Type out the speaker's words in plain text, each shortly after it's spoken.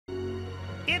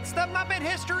It's the Muppet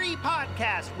History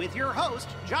Podcast with your host,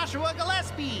 Joshua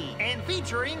Gillespie, and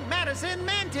featuring Madison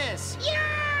Mantas.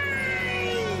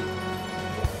 Yay!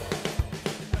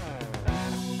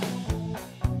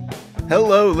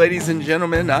 Hello, ladies and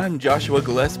gentlemen. I'm Joshua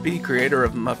Gillespie, creator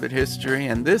of Muppet History,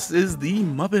 and this is the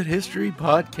Muppet History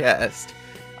Podcast.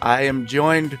 I am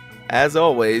joined, as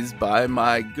always, by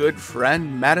my good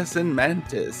friend, Madison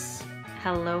Mantas.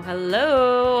 Hello,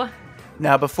 hello.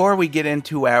 Now, before we get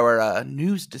into our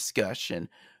news discussion,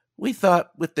 we thought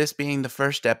with this being the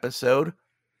first episode,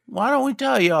 why don't we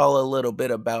tell y'all a little bit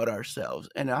about ourselves?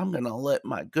 And I'm going to let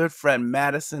my good friend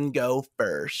Madison go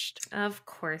first. Of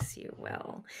course you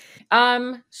will.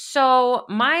 So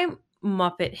my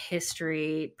Muppet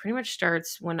history pretty much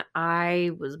starts when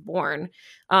I was born.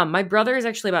 My brother is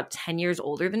actually about 10 years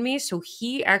older than me, so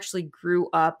he actually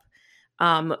grew up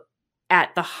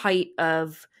at the height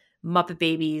of Muppet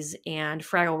Babies and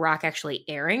Fraggle Rock actually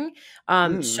airing.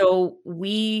 So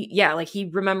he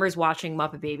remembers watching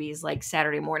Muppet Babies like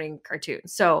Saturday morning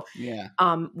cartoons. So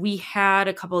we had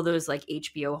a couple of those like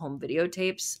HBO home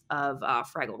videotapes of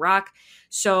Fraggle Rock.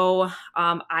 So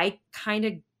I kind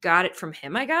of got it from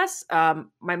him, I guess.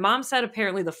 My mom said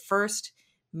apparently the first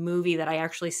movie that I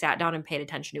actually sat down and paid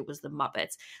attention to was The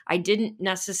Muppets. I didn't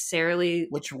necessarily...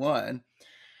 Which one?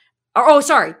 Oh,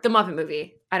 sorry, the Muppet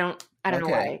movie. I don't know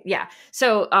why. Yeah.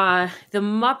 So the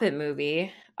Muppet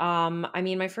movie,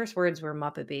 my first words were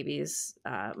Muppet Babies.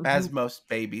 As most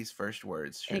babies' first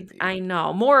words should be. I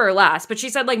know, more or less. But she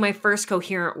said like my first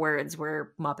coherent words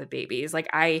were Muppet Babies. Like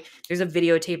there's a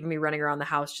videotape of me running around the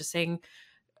house just saying,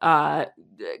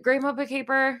 Great Muppet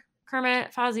Caper,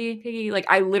 Kermit, Fozzie, Piggy. Like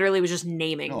I literally was just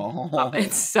naming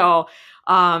Muppets. So,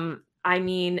 my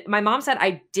mom said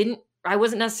I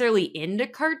wasn't necessarily into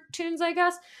cartoons, I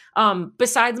guess,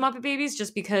 besides Muppet Babies,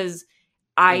 just because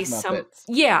I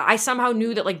somehow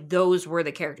knew that like those were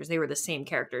the characters. They were the same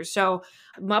characters. So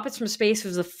Muppets from Space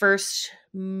was the first.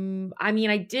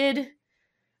 I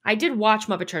did watch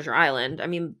Muppet Treasure Island. I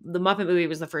mean, the Muppet movie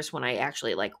was the first one I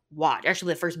actually like watched.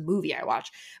 Actually, the first movie I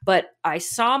watched. But I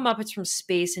saw Muppets from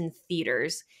Space in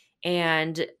theaters.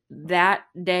 And that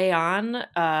day on,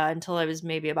 until I was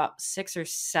maybe about 6 or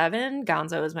 7,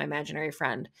 Gonzo was my imaginary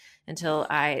friend until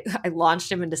I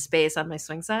launched him into space on my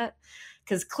swing set.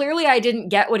 Because clearly I didn't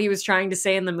get what he was trying to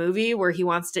say in the movie where he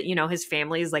wants to, his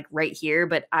family is like right here.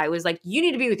 But I was like, you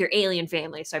need to be with your alien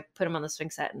family. So I put him on the swing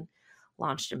set and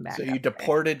launched him back. So you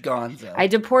deported Gonzo. I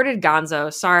deported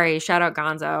Gonzo. Sorry. Shout out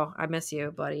Gonzo. I miss you,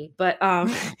 buddy. But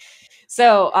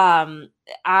So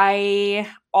I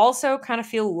also kind of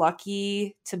feel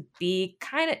lucky to be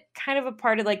kind of a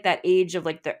part of like that age of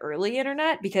like the early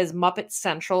internet because Muppet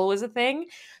Central was a thing.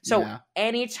 So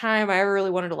anytime I ever really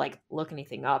wanted to like look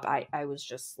anything up, I was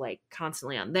just like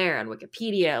constantly on there on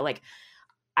Wikipedia. Like,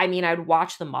 I'd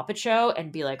watch the Muppet Show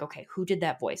and be like, okay, who did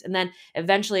that voice? And then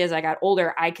eventually as I got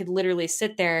older, I could literally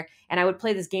sit there and I would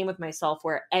play this game with myself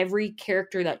where every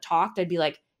character that talked, I'd be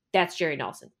like, that's Jerry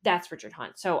Nelson. That's Richard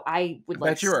Hunt. So I would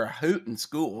bet you were a hoot in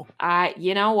school.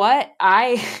 You know what?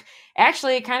 I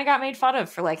actually kind of got made fun of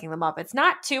for liking the Muppets.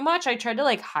 Not too much. I tried to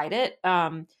like hide it.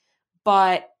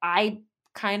 But I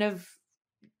kind of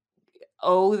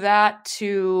owe that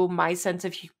to my sense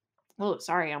of oh,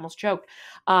 sorry, I almost choked.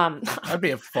 That'd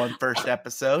be a fun first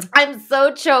episode. I'm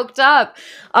so choked up.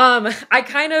 I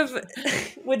kind of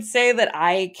would say that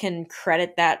I can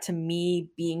credit that to me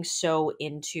being so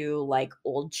into like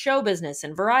old show business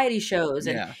and variety shows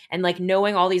and like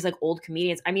knowing all these like old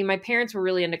comedians. I mean, my parents were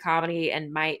really into comedy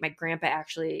and my grandpa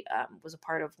actually was a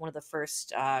part of one of the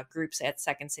first groups at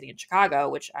Second City in Chicago,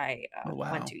 which I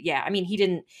went to. Yeah. I mean,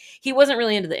 he wasn't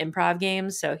really into the improv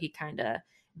games, so he kind of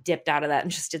dipped out of that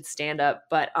and just did stand up.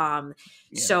 But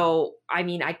so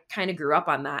I kind of grew up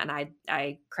on that, and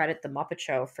I credit the Muppet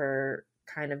Show for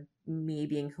kind of me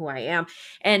being who I am.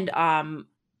 And I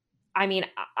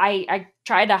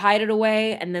tried to hide it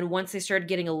away, and then once they started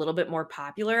getting a little bit more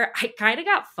popular, I kind of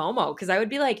got FOMO because I would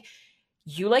be like,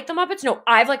 you like the Muppets? No,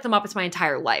 I've liked the Muppets my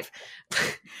entire life.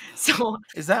 So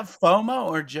is that FOMO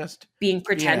or just being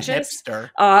pretentious? Being a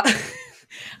hipster?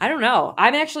 I don't know.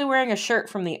 I'm actually wearing a shirt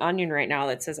from The Onion right now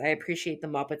that says, I appreciate the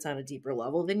Muppets on a deeper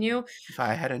level than you. If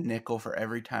I had a nickel for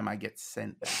every time I get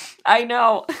sent that. I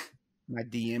know. My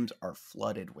DMs are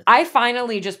flooded with I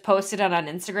finally just posted it on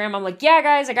Instagram. I'm like, yeah,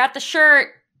 guys, I got the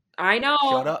shirt. I know.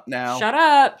 Shut up now. Shut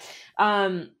up.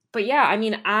 But yeah,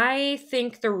 I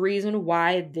think the reason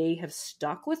why they have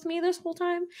stuck with me this whole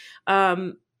time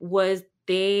was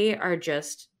they are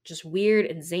just weird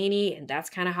and zany, and that's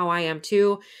kind of how I am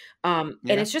too. And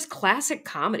it's just classic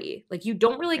comedy. Like you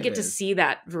don't really get to see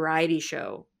that variety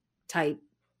show type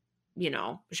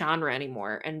genre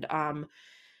anymore. And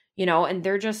and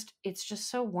it's just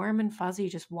so warm and fuzzy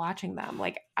just watching them.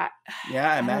 Like I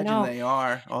Yeah, I I don't imagine know. they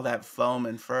are. All that foam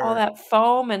and All fur. that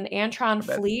foam and Antron I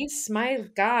bet fleece, my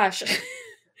gosh.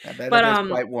 I bet But it is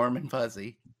quite warm and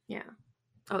fuzzy. yeah.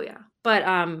 Oh yeah.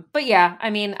 But yeah, I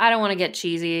mean, I don't want to get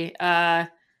cheesy.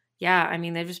 Yeah, I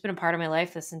mean, they've just been a part of my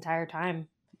life this entire time.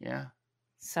 Yeah.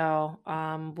 So,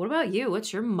 what about you?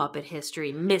 What's your Muppet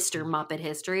history, Mr. Muppet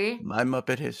History? My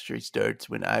Muppet history starts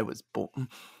when I was born.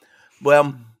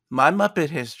 Well, my Muppet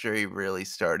history really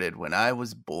started when I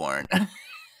was born.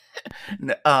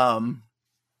 N- um,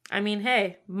 I mean,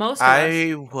 hey, most of us.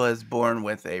 I was born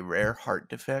with a rare heart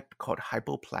defect called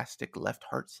hypoplastic left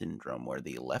heart syndrome, where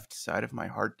the left side of my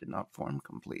heart did not form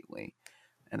completely.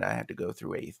 And I had to go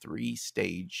through a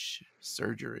 3-stage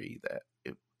surgery that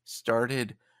it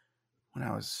started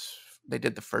when they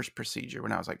did the first procedure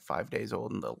when I was like 5 days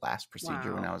old, and the last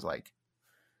procedure when I Wow. was like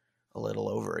a little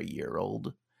over a year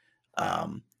old.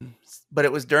 Wow. But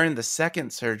it was during the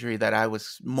second surgery that I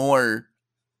was more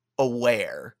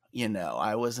aware.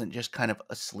 I wasn't just kind of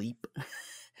asleep.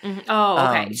 Mhm. Oh,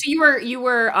 okay. um, So you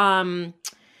were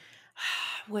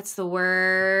what's the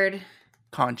word?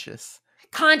 Conscious.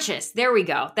 Conscious. There we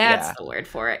go. That's Yeah. the word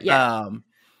for it. Yeah.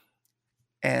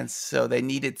 And so they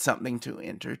needed something to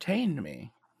entertain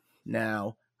me.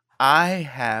 Now, I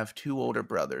have 2 older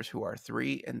brothers who are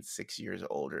 3 and 6 years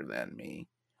older than me.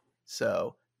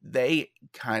 So they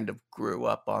kind of grew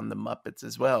up on the Muppets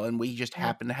as well. And we just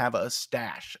happened to have a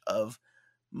stash of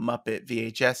Muppet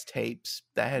VHS tapes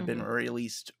that had been Mhm.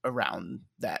 released around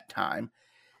that time.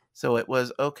 So it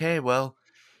was, okay, well,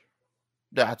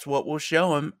 that's what we'll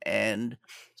show them. And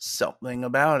something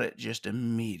about it just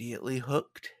immediately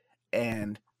hooked.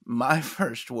 And my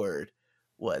first word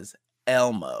was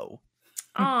Elmo.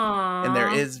 And there Aw.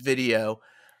 is video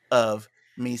of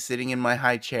me sitting in my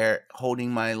high chair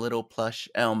holding my little plush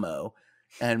Elmo,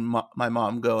 and my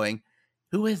mom going,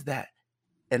 "Who is that?"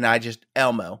 And I just,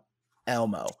 Elmo,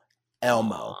 Elmo,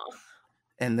 Elmo. Aw.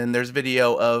 And then there's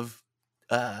video of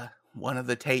one of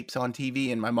the tapes on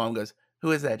TV, and my mom goes,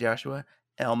 "Who is that, Joshua?"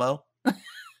 Elmo.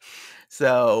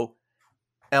 So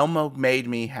Elmo made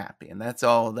me happy, and that's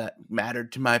all that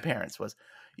mattered to my parents was,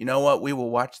 you know what, we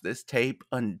will watch this tape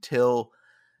until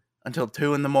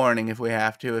 2 in the morning if we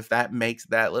have to, if that makes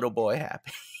that little boy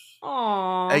happy.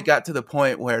 It Aw. got to the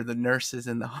point where the nurses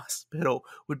in the hospital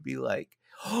would be like,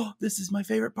 "Oh, this is my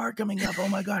favorite part coming up. Oh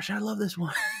my gosh, I love this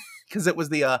one." Because it was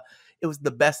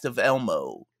the best of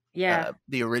Elmo, Yeah.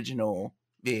 the original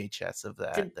VHS of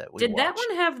Did that we did that watched.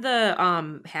 one have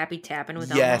the happy tapping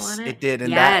with Elmo Yes, on it? it did,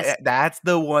 and Yes. that's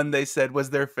the one they said was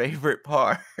their favorite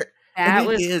part. And That it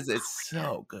was is, oh it's my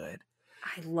god. so good.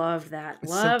 I loved that.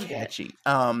 It's so Loved it. catchy.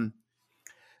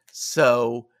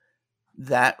 So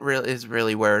that really is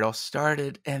really where it all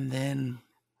started. And then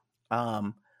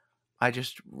I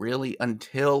just really,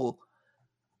 until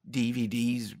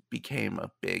DVDs became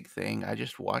a big thing, I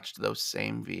just watched those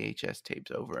same VHS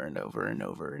tapes over and over and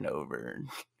over and over.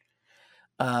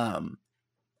 um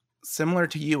Similar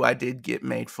to you, I did get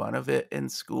made fun of it in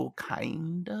school,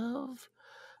 kind of.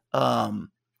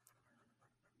 um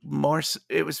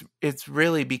it's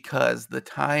really because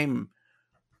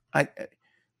I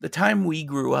the time we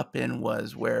grew up in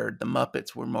was where the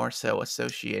Muppets were more so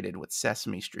associated with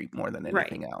Sesame Street more than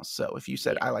Right. anything else. So if you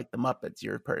said, Yeah. "I like the Muppets,"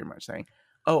 you're pretty much saying,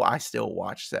 "Oh, I still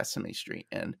watch Sesame Street."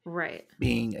 And Right.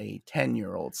 being a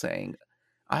 10-year-old saying,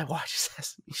 "I watch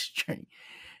Sesame Street,"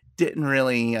 didn't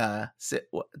really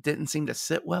didn't seem to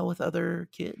sit well with other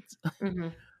kids.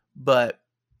 Mhm. But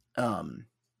um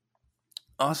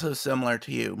also similar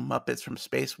to you, Muppets from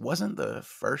Space wasn't the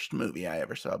first movie I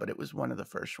ever saw, but it was one of the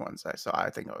first ones I saw. I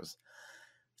think I was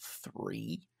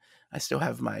 3. I still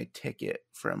have my ticket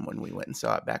from when we went and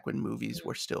saw it back when movies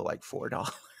were still like $4.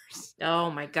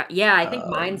 Oh my god. Yeah, I think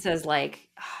mine Um, says like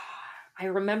I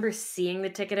remember seeing the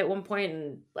ticket at one point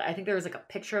and I think there was like a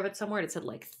picture of it somewhere and it said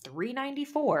like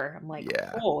 $3.94. I'm like,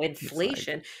 yeah, "Oh, it's like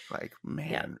inflation."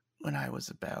 Yeah. man, when I was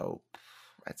about,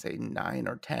 I'd say 9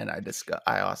 or 10,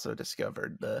 I also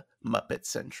discovered the Muppet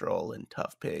Central and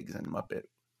Tough Pigs and Muppet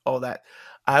all that.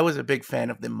 I was a big fan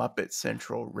of the Muppet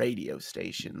Central radio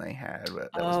station they had.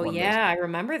 That was Oh one of those yeah, I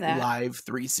remember that. Live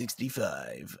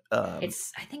 365.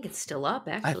 I think it's still up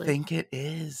I actually. think it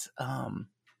is.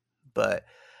 But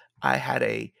I had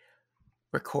a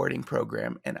recording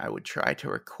program and I would try to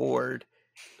record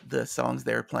the songs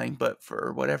they were playing, but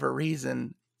for whatever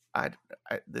reason,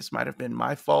 this might have been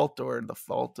my fault or the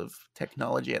fault of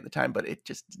technology at the time, but it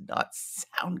just did not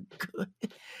sound good.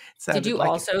 It Did sounded you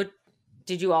like also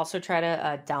did you also try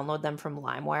to download them from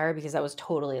LimeWire because that was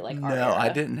totally like our no, I era?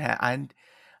 didn't have.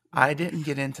 I didn't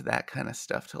get into that kind of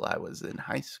stuff till I was in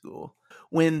high school.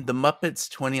 When the Muppets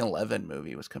 2011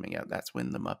 movie was coming out, that's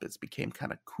when the Muppets became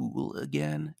kind of cool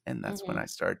again. And that's when I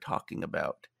started talking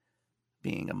about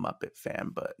being a Muppet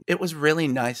fan. But it was really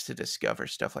nice to discover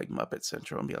stuff like Muppet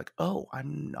Central and be like, oh,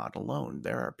 I'm not alone.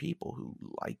 There are people who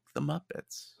like the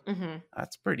Muppets.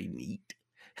 That's pretty neat.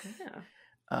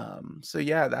 Yeah. So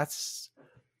yeah, that's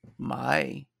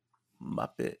my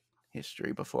Muppet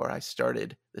history before I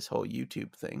started this whole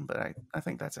YouTube thing, but I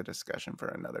think that's a discussion for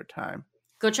another time.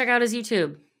 Go check out his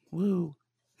YouTube. Woo.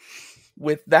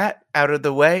 With that out of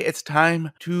the way, it's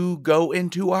time to go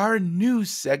into our news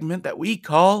segment that we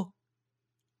call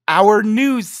Our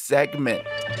News Segment.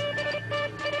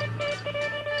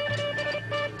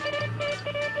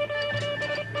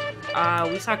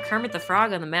 We saw Kermit the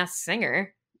Frog on The Masked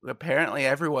Singer. Apparently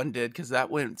everyone did, because that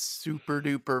went super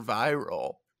duper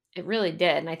viral. It really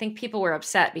did. And I think people were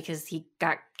upset because he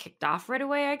got kicked off right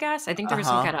away, I guess. I think there was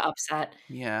some kind of upset.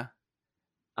 Yeah.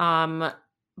 But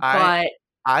I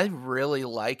really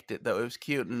liked it, though. It was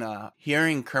cute. And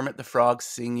hearing Kermit the Frog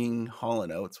singing Hall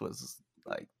 & Oates was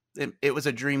like, it was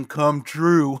a dream come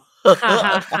true.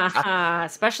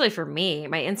 especially for me.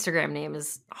 My Instagram name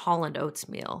is Holland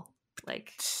Oatsmeal.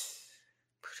 Like,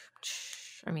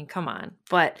 I mean, come on.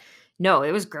 But no,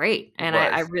 it was great. And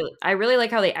I really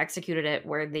like how they executed it,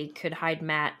 where they could hide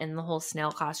Matt in the whole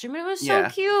snail costume. And it was so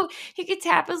cute. He could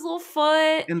tap his little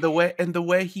foot. And the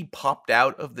way he popped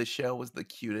out of the show was the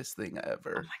cutest thing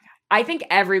ever. Oh my God. I think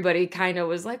everybody kind of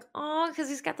was like, oh, because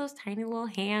he's got those tiny little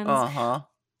hands.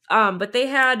 But they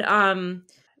had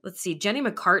let's see, Jenny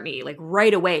McCartney, like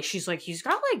right away. She's like, he's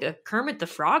got like a Kermit the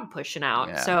Frog pushing out.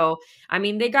 Yeah. So I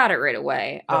mean, they got it right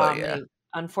away.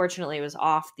 Unfortunately, it was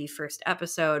off the first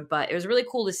episode, but it was really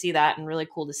cool to see that, and really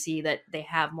cool to see that they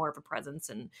have more of a presence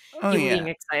and people being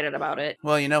excited about it.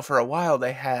 Well, for a while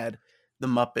they had the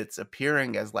Muppets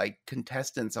appearing as like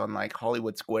contestants on like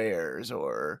Hollywood Squares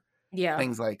or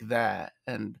things like that,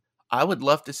 and I would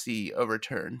love to see a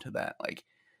return to that, like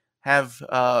have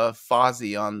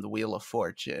Fozzie on the Wheel of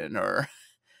Fortune, or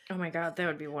oh my God, that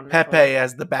would be wonderful. Pepe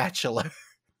as the Bachelor.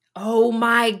 Oh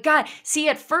my God! See,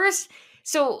 at first.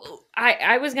 So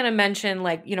I was going to mention,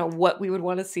 like, what we would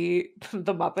want to see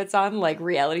the Muppets on, like,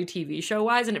 reality TV show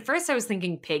wise. And at first I was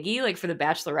thinking Piggy, like, for the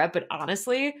Bachelorette. But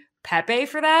honestly, Pepe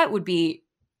for that would be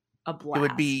a blast. It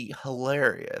would be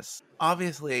hilarious.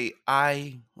 Obviously,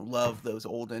 I love those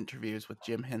old interviews with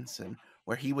Jim Henson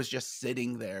where he was just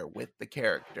sitting there with the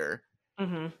character.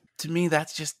 To me,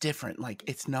 that's just different. Like,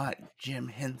 it's not Jim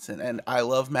Henson. And I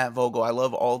love Matt Vogel. I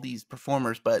love all these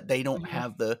performers, but they don't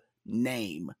have the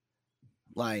name.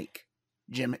 Like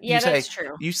Jim, that's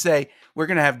true. You say we're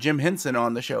gonna have Jim Henson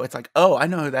on the show. It's like, oh, I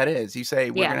know who that is. You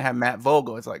say we're gonna have Matt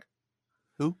Vogel. It's like,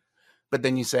 who? But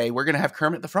then you say we're gonna have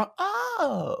Kermit the Frog.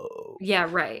 Oh, yeah,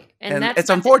 right. And it's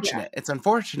unfortunate. It's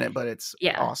unfortunate, but it's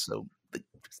also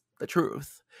the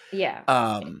truth. Yeah.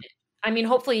 I mean,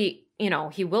 hopefully,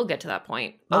 he will get to that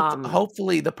point.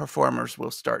 Hopefully, the performers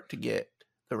will start to get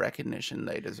the recognition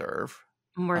they deserve.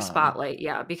 More spotlight,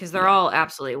 because they're all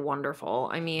absolutely wonderful.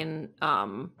 I mean,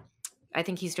 I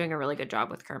think he's doing a really good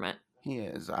job with Kermit. He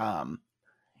is.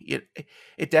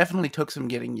 It definitely took some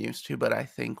getting used to, but I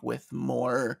think with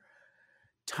more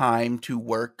time to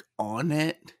work on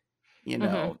it,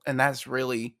 and that's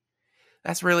really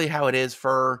how it is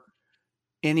for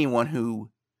anyone who,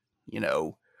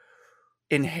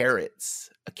 inherits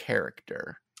a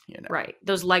character. Right.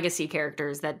 Those legacy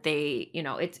characters that they,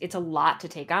 it's a lot to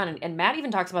take on. And Matt even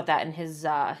talks about that in his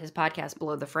podcast,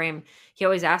 Below the Frame. He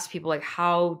always asks people, like,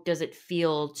 how does it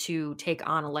feel to take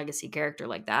on a legacy character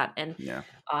like that? And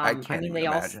I can't even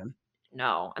imagine.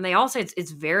 And they all say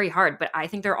it's very hard, but I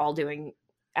think they're all doing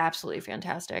absolutely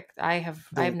fantastic. I have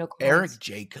no complaints. Eric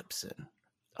Jacobson.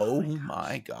 Oh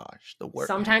my gosh. The work.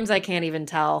 Sometimes I can't even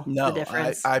tell the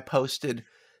difference. I posted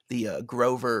the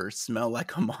Grover Smell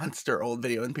Like a Monster old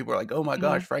video, and people are like, oh my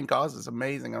gosh, Frank Oz is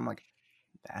amazing. I'm like,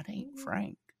 that ain't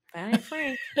Frank. That ain't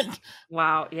Frank.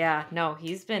 Wow. Yeah. No,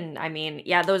 he's been,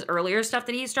 those earlier stuff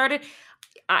that he started,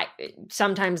 I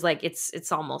sometimes, like, it's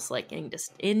almost like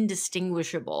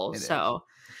indistinguishable.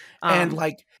 And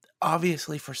like,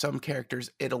 obviously for some characters,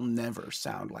 it'll never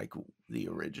sound like the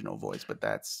original voice, but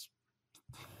that's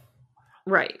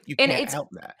right. You can't help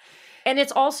that. And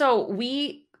it's also,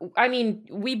 we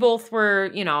both were,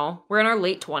 we're in our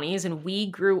late 20s, and we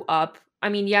grew up,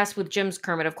 yes, with Jim's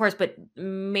Kermit, of course, but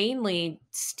mainly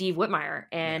Steve Whitmire.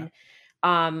 And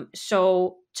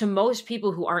so to most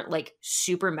people who aren't like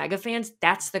super mega fans,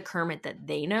 that's the Kermit that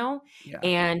they know. Yeah.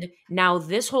 And now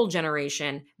this whole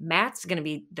generation, Matt's going to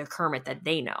be the Kermit that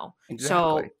they know.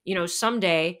 Exactly. So,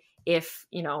 someday if,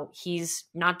 he's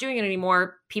not doing it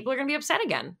anymore, people are going to be upset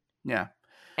again. Yeah.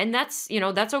 And that's,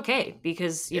 that's okay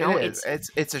because,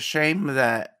 it's a shame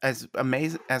that as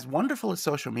amazing, as wonderful as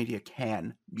social media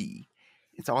can be,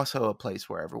 it's also a place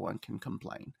where everyone can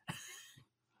complain.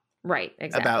 Right,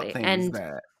 exactly. About things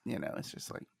that, it's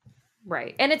just like.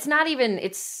 Right. And it's not even,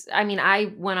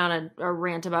 I went on a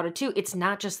rant about it too. It's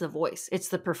not just the voice, it's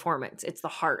the performance, it's the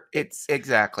heart. It's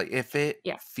exactly. If it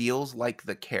feels like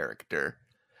the character.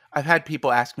 I've had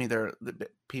people ask me,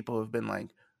 people have been like,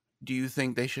 do you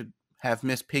think they should have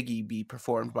Miss Piggy be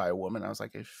performed by a woman? I was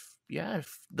like, if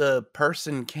the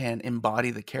person can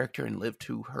embody the character and live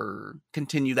to her,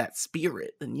 continue that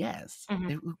spirit, then yes. Mm-hmm.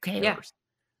 Who cares? Yeah,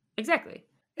 exactly.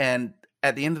 And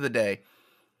at the end of the day,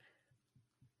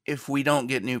 if we don't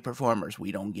get new performers,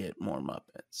 we don't get more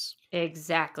Muppets.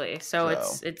 Exactly. So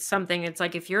it's something, it's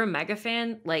like, if you're a mega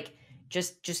fan, like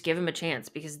just give them a chance,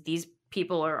 because these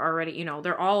people are already,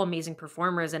 they're all amazing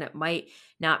performers, and it might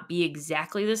not be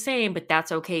exactly the same, but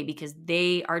that's okay, because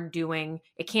they are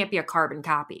it can't be a carbon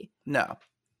copy. No.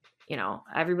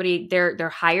 Everybody, they're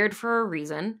hired for a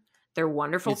reason. They're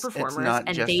wonderful performers. It's not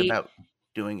just about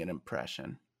doing an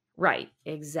impression. Right.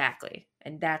 Exactly.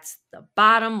 And that's the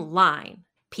bottom line,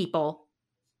 people.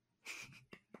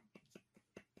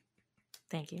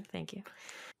 Thank you.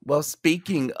 Well,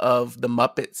 speaking of the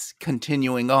Muppets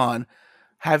continuing on,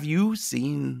 have you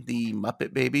seen the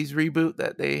Muppet Babies reboot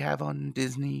that they have on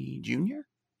Disney Junior?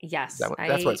 Yes.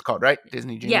 That's what it's called, right?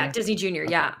 Disney Junior? Yeah, Disney Junior.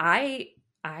 Okay. Yeah.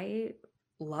 I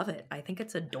love it. I think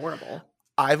it's adorable.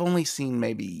 I've only seen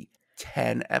maybe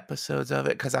 10 episodes of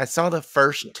it, because I saw the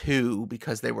first 2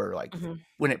 because they were like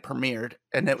when it premiered,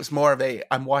 and it was more of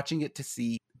I'm watching it to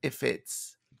see if it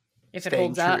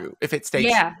holds true, up. If it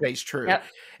stays true. Yep.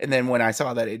 And then when I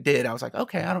saw that it did, I was like,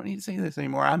 okay, I don't need to see this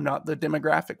anymore. I'm not the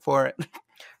demographic for it.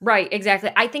 Right, exactly.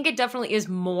 I think it definitely is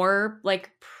more like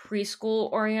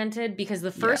preschool oriented, because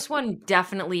the first one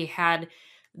definitely had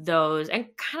those, and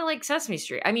kind of like Sesame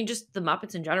Street. I mean, just the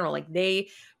Muppets in general, like they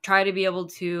try to be able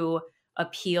to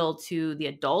appeal to the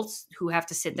adults who have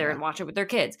to sit there and watch it with their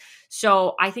kids.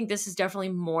 So I think this is definitely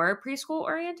more preschool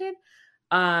oriented,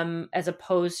 as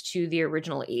opposed to the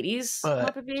original 80s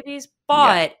Muppet Babies,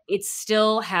 but it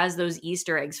still has those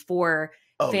Easter eggs for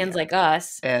fans like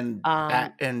us, and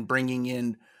bringing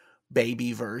in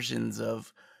baby versions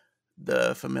of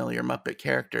the familiar Muppet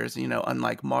characters.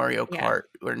 Unlike Mario Kart,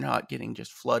 we're not getting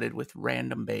just flooded with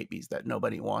random babies that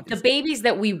nobody wants. The babies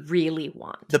that we really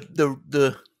want.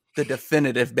 The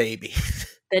definitive babies.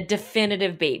 The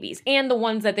definitive babies, and the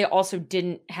ones that they also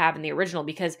didn't have in the original,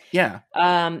 because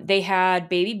they had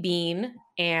Baby Bean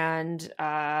and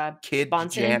Kid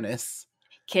Bunsen. Janice.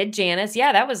 Kid Janice.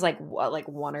 Yeah, that was like 1 or 2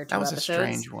 episodes. That was a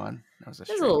strange one. It was a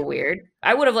little weird.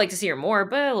 I would have liked to see her more,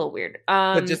 but a little weird.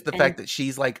 But just the fact that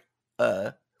she's like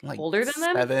older than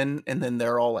 7, them, and then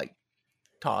they're all like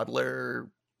toddler,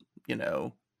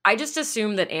 I just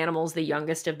assume that Animal's the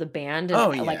youngest of the band.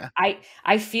 And yeah.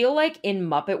 I feel like in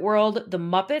Muppet world, the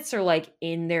Muppets are like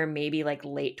in their maybe like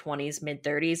late 20s, mid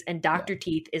 30s, and Dr.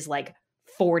 Teeth is like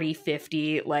 40,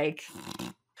 50. Like,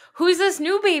 who's this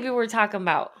new baby we're talking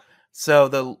about?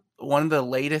 So one of the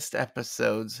latest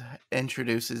episodes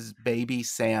introduces baby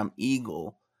Sam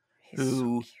Eagle,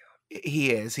 who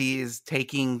he is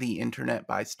taking the internet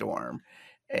by storm,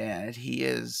 and he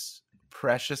is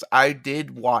precious. I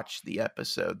did watch the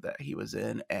episode that he was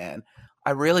in, and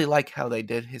I really like how they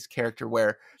did his character,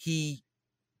 where he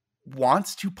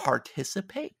wants to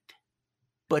participate,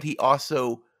 but he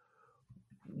also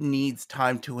needs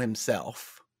time to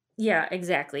himself. Yeah,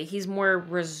 exactly. He's more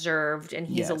reserved, and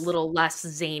he's a little less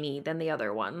zany than the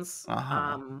other ones.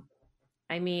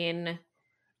 I mean,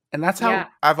 and that's how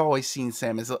I've always seen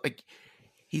Sam, is like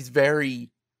he's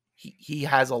very he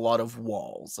has a lot of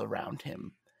walls around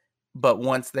him, but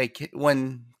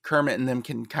when Kermit and them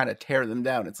can kind of tear them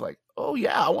down, it's like, oh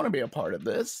yeah, I want to be a part of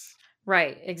this.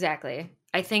 Right, exactly.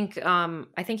 I think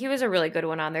he was a really good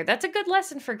one on there. That's a good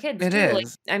lesson for kids too. Like,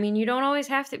 I mean, you don't always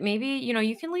have to. Maybe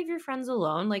you can leave your friends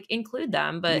alone, like include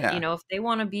them, but if they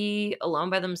want to be alone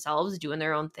by themselves doing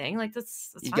their own thing, like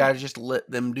that's you gotta just let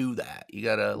them do that. You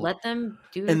gotta let them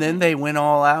do. And then they went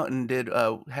all out and did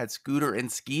had Scooter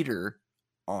and Skeeter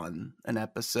on an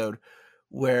episode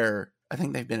where I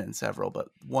think they've been in several, but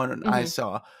one I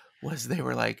saw was they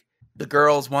were like, the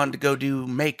girls wanted to go do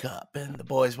makeup and the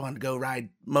boys wanted to go ride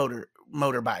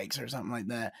motorbikes or something like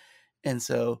that. And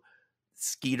so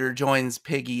Skeeter joins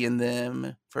Piggy and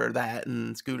them for that,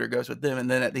 and Scooter goes with them. And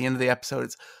then at the end of the episode,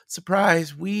 it's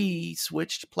surprise, we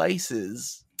switched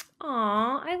places.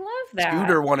 Aw, I love that.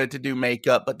 Scooter wanted to do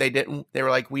makeup, but they didn't. They were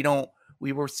like, we don't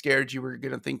we were scared you were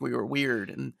gonna think we were weird.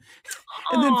 And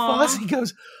then Aw. Fozzie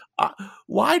goes,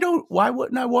 why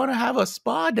wouldn't I want to have a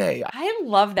spa day? I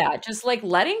love that. Just like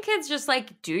letting kids just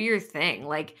like do your thing.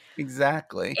 Like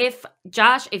Exactly. if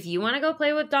Josh, if you want to go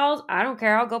play with dolls, I don't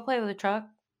care. I'll go play with a truck.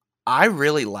 I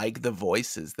really like the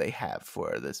voices they have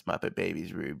for this Muppet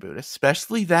Babies reboot,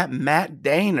 especially that Matt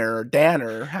Danner, or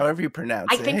Danner, however you pronounce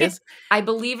I it. think I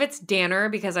believe it's Danner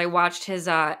because I watched his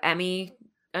Emmy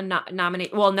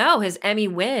nominate. Well, no, his Emmy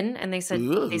win, and they said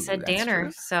Ooh, that's Danner.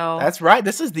 true. So That's right.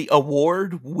 This is the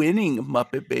award-winning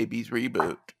Muppet Babies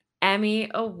reboot. Emmy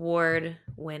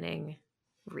award-winning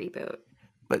reboot.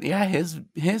 But yeah,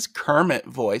 his Kermit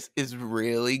voice is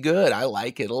really good. I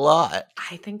like it a lot.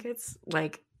 I think it's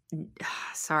like,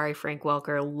 sorry, Frank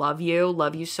Welker, love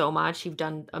you so much. You've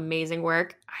done amazing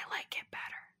work. I like it better.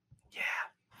 Yeah,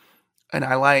 and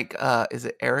I like is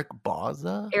it Eric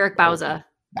Bauza? Eric Bauza.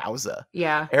 Bauza.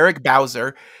 Yeah. Eric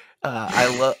Bauza.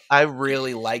 I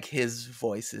really like his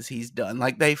voices he's done.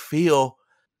 Like they feel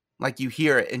like you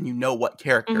hear it and you know what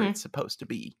character it's supposed to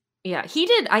be. Yeah, he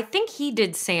did. I think he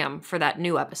did Sam for that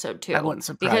new episode too. That wouldn't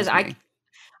surprise me.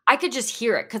 I could just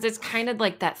hear it because it's kind of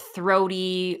like that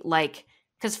throaty, like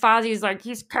because Fozzie's like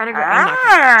he's kind of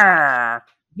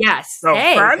yes. So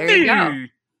hey, funny. there you go.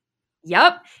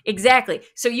 Yep, exactly.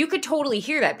 So you could totally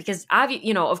hear that because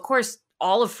of course,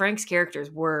 all of Frank's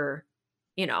characters were,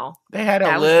 they had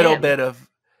a little bit of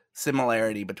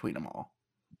similarity between them all.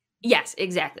 Yes,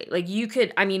 exactly. Like you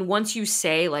could, once you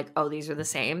say like, oh, these are the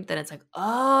same, then it's like,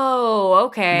 oh,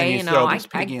 okay. And then you throw this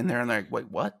piggy in there and they're like,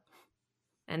 wait, what?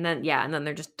 And then, and then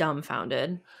they're just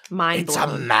dumbfounded. Mind blown.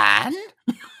 It's a man?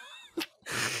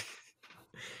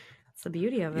 It's the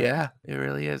beauty of it. Yeah, it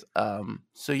really is.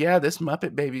 So yeah, this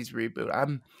Muppet Babies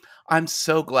reboot, I'm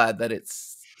so glad that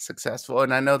it's successful.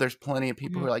 And I know there's plenty of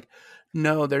people who are like,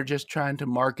 no, they're just trying to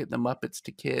market the Muppets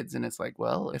to kids. And it's like,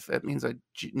 well, if it means a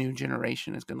new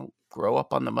generation is going to grow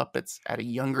up on the Muppets at a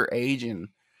younger age and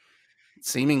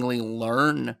seemingly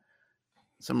learn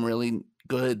some really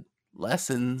good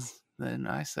lessons, then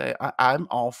I say I'm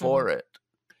all for it.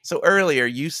 So earlier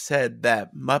you said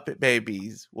that Muppet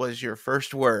Babies was your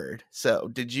first word. So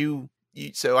did you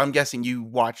so I'm guessing you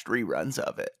watched reruns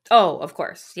of it. Oh, of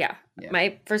course. Yeah.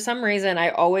 For some reason I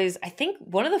think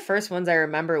one of the first ones I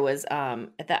remember was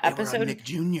at that episode. They were on Nick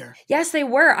Jr. Yes, they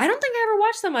were. I don't think I ever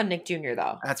watched them on Nick Jr.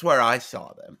 though. That's where I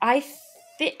saw them. I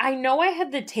know I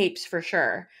had the tapes for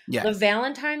sure. Yes. The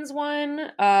Valentine's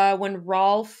one, when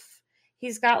Rolf,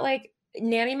 he's got like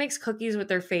Nanny makes cookies with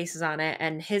their faces on it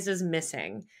and his is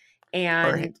missing.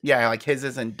 And like his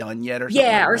isn't done yet or something.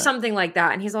 Yeah, or something like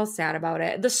that. And he's all sad about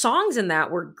it. The songs in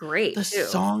that were great. The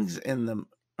songs in the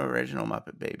original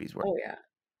Muppet Babies were. Oh, yeah.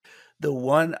 The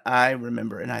one I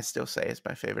remember, and I still say is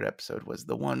my favorite episode, was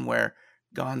the one where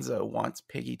Gonzo wants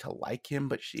Piggy to like him,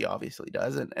 but she obviously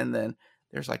doesn't. And then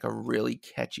there's like a really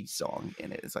catchy song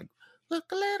in it. It's like, look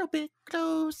a little bit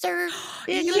closer,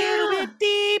 dig a little bit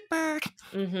deeper.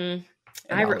 Mm-hmm.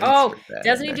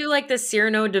 Doesn't he do like the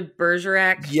Cyrano de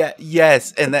Bergerac? Yeah,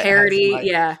 yes, and that parody,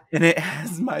 and it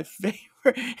has my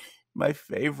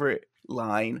favorite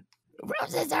line.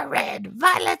 Roses are red,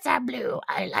 violets are blue.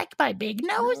 I like my big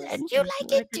nose, and you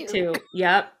like it too.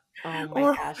 Yep. Oh my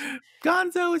gosh.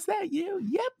 Gonzo, is that you?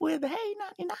 Yep, with hey,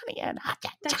 naughty, and hot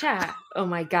cha. Oh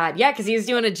my god. Yeah, because he was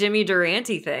doing a Jimmy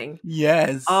Durante thing.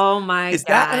 Yes. Oh my god. Is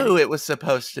that who it was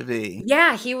supposed to be?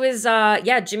 Yeah, he was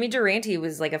Jimmy Durante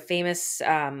was like a famous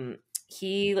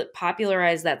he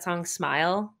popularized that song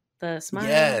Smile. The Smile.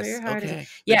 Yes. Okay.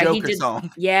 Yeah, the Joker he did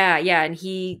song. Yeah, and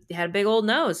he had a big old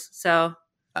nose. So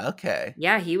okay.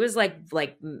 Yeah, he was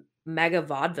like mega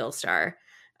vaudeville star.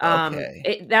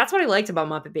 Okay. That's what I liked about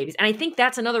Muppet Babies. And I think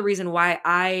that's another reason why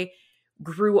I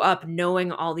grew up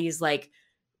knowing all these like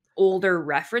older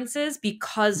references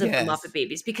because of the Muppet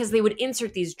Babies, because they would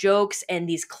insert these jokes and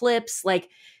these clips. Like,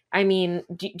 I mean,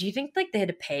 do you think like they had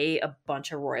to pay a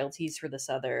bunch of royalties for this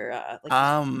other?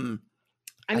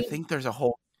 I think there's a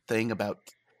whole thing about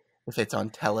if it's on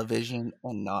television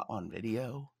and not on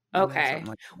video. Okay.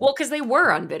 Well, because they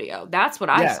were on video. That's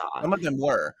what I saw. Some of them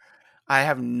were. I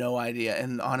have no idea.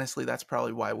 And honestly, that's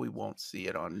probably why we won't see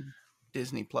it on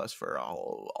Disney Plus for a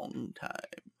long time.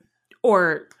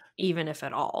 Or even if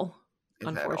at all,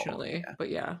 unfortunately. But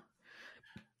yeah.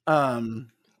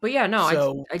 But yeah, no.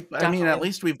 So, I mean, at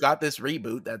least we've got this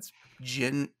reboot that's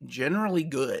generally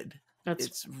good.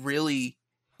 It's really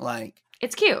like...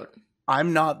 It's cute. We're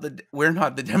not the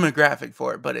demographic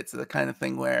for it, but it's the kind of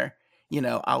thing where,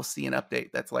 I'll see an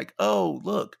update that's like, oh,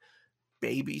 look,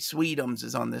 Baby Sweetums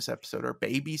is on this episode, or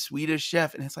Baby Swedish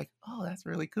Chef, and it's like, oh, that's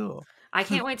really cool. I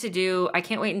can't wait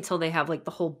until they have like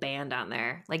the whole band on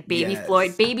there. Like Baby Yes.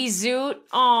 Floyd, Baby Zoot.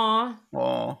 Aw.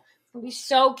 Oh, It'll be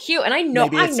so cute. And I know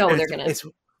they're gonna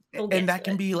and that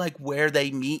can be like where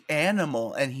they meet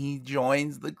Animal and he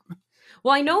joins the.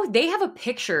 Well, I know they have a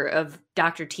picture of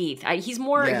Dr. Teeth. He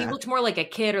looks more like a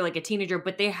kid or like a teenager,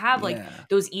 but they have like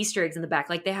those Easter eggs in the back.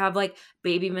 Like they have like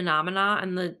Baby Menomina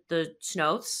and the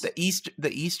Snows.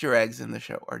 The Easter eggs in the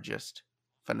show are just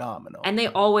phenomenal. And they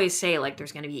always say like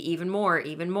there's going to be even more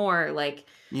like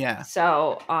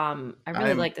So I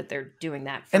really like that they're doing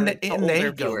that for the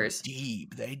older viewers.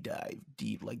 They dive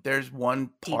deep. Like there's one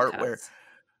part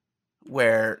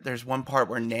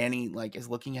where Nanny like is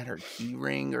looking at her key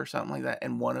ring or something like that,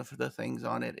 and one of the things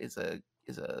on it is a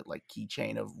like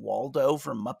keychain of Waldo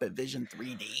from Muppet Vision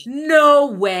 3D. No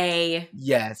way.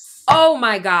 Yes. Oh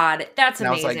my god, that's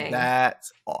amazing. I was like,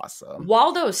 that's awesome.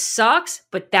 Waldo sucks,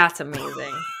 but that's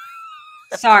amazing.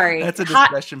 Sorry. That's a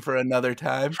discussion for another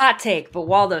time. Hot take, but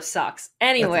Waldo sucks.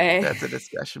 Anyway. That's a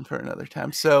discussion for another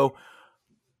time. So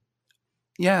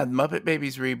yeah, Muppet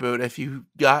Babies reboot. If you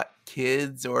got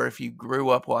kids or if you grew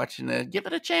up watching it, give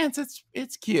it a chance.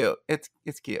 It's cute. It's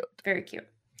cute. Very cute.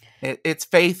 It's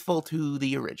faithful to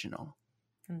the original.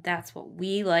 And that's what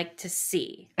we like to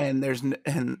see. And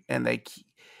they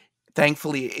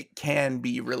thankfully it can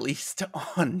be released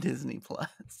on Disney Plus.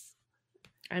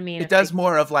 I mean, it does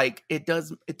more of like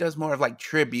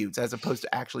tributes as opposed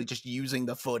to actually just using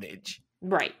the footage.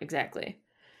 Right, exactly.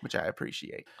 Which I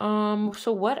appreciate.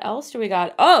 So what else do we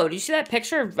got? Oh, do you see that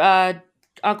picture of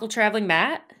Uncle Traveling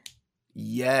Matt?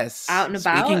 Yes. Out and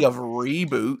about. Speaking of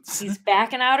reboots. He's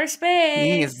back in outer space.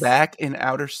 He is back in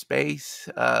outer space,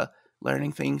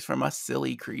 learning things from us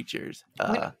silly creatures.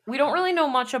 We don't really know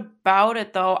much about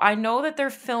it, though. I know that they're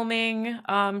filming.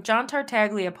 John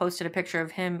Tartaglia posted a picture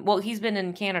of him. Well, he's been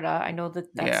in Canada. I know that's...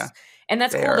 Yeah. And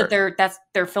that's cool that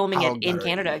they're filming it in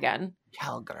Canada again.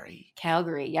 Calgary.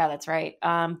 Yeah, that's right.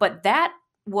 But that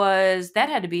was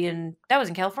in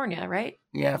California, right?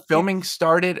 Yeah, filming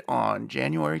started on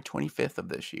January 25th of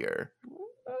this year.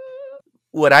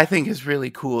 What I think is really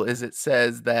cool is it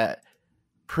says that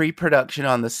pre-production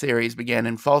on the series began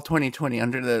in fall 2020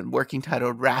 under the working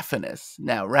title Raffinus.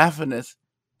 Now, Raffinus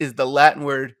is the Latin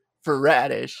word for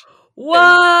radish. What?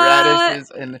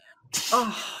 Radishes and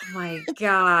oh my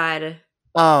god.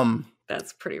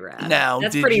 That's pretty rad. Now,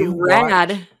 that's pretty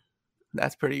rad.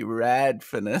 That's pretty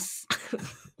radfiness.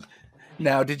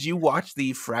 Now, did you watch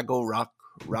the Fraggle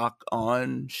Rock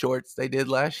On shorts they did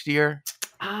last year?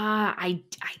 I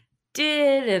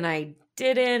did and I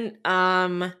didn't.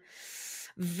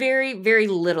 Very, very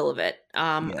little of it.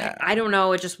 I don't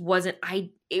know. It just wasn't.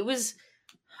 It was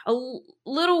a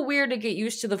little weird to get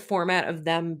used to the format of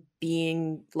them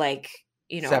being like,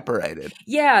 separated.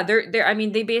 Yeah, they're. I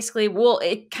mean, they basically. Well,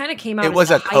 it kind of came out. It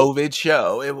was a COVID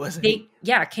show. It was.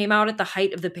 Came out at the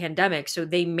height of the pandemic, so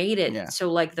they made it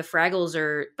so like the Fraggles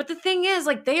are. But the thing is,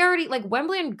 like they already like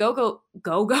Wembley and Go-Go.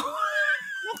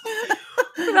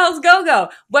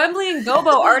 Wembley and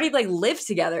Gobo already like live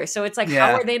together, so it's like,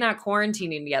 how are they not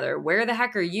quarantining together? Where the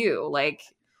heck are you? Like,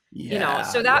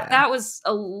 so that was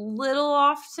a little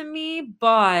off to me,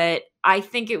 but I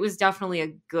think it was definitely a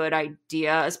good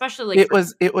idea, especially like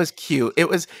it was cute.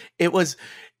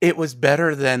 It was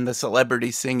better than the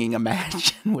celebrity singing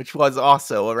Imagine, which was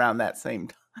also around that same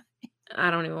time. I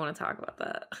don't even want to talk about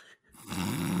that.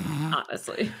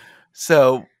 Honestly.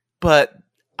 So, but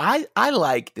I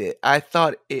liked it. I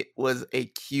thought it was a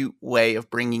cute way of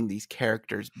bringing these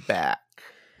characters back.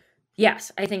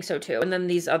 Yes, I think so too. And then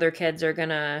these other kids are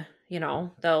gonna,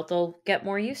 they'll get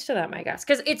more used to them, I guess.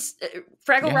 Because it's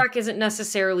Fraggle Rock isn't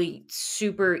necessarily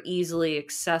super easily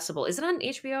accessible. Is it on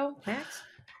HBO Max?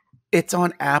 It's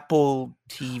on Apple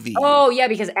TV. Oh yeah,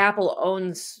 because Apple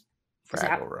owns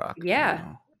Fraggle Rock.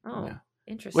 Yeah. Oh,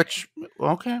 interesting. Which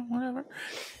okay, whatever.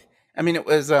 I mean, it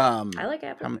was. I like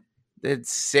Apple.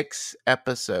 It's 6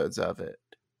 episodes of it,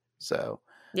 so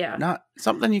not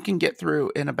something you can get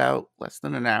through in about less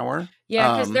than an hour.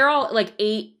 Yeah, because they're all like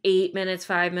 8 minutes,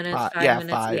 5 minutes, 5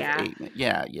 minutes. 8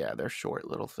 minutes. They're short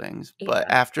little things. Yeah. But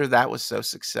after that was so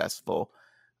successful,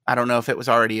 I don't know if it was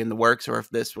already in the works or if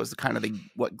this was kind of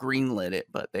what greenlit it.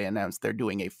 But they announced they're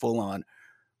doing a full-on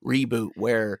reboot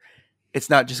where it's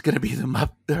not just going to be the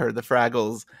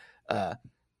Fraggles.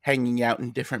 Hanging out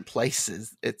in different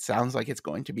places. It sounds like it's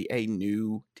going to be a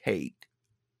new take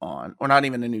on, or not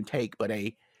even a new take, but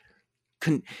it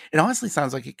honestly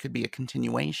sounds like it could be a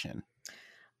continuation.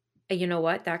 You know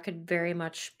what? That could very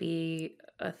much be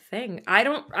a thing. I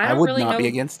don't I would really not be know.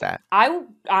 against that. I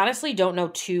honestly don't know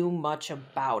too much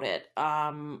about it.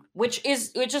 Which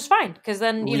is fine because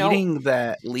then, Reading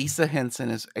that Lisa Henson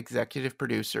is executive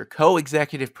producer,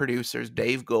 co-executive producers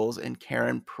Dave Goelz and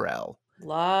Karen Prell.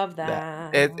 love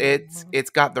That that. it's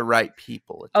got the right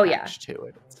people Oh yeah, attached to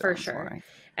it. It for sounds sure. like.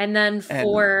 And then And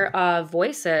for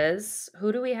voices,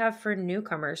 who do we have for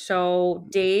newcomers? So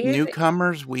Dave,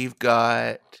 newcomers, we've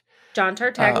got John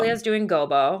Tartaglia is doing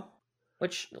Gobo,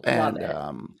 which love and it.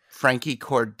 Frankie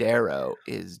Cordero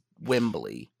is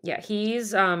Wembley. Yeah,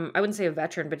 he's I wouldn't say a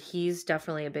veteran, but he's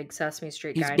definitely a big Sesame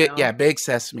Street He's guy big, now. yeah, big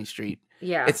Sesame Street.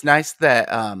 Yeah. It's nice that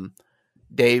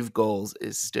Dave Goelz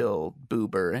is still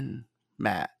Boober and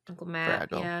Matt. Uncle Matt,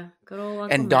 Fraggle. yeah, good old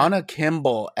Uncle And Matt. Donna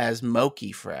Kimball as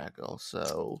Moki Fraggle.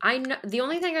 So I know the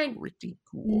only thing pretty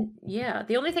cool. Yeah,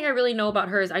 the only thing I really know about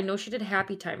her is I know she did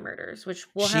Happy Time Murders, which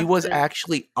she was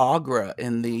actually Agra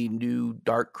in the new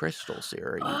Dark Crystal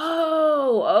series.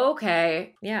 Oh,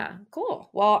 okay, yeah, cool.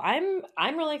 Well,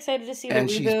 I'm really excited to see the and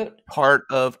reboot. She's part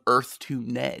of Earth to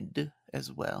Ned as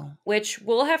well, which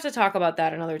we'll have to talk about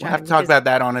that another time. We'll have to talk about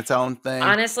that on its own thing.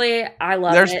 Honestly, I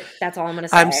love it. That's all I'm going to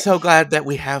say. I'm so glad that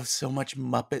we have so much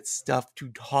Muppet stuff to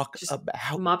talk about.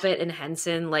 Muppet and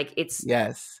Henson, like it's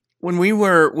yes. When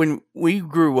we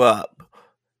grew up,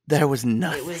 there was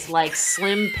nothing. It was like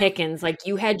slim pickings. Like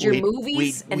you had your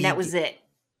movies, and that was it.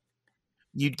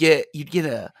 You'd get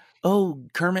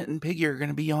Kermit and Piggy are going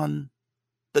to be on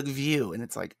The View, and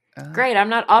it's like. Great, I'm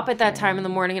not up at that time in the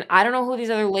morning, and I don't know who these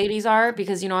other ladies are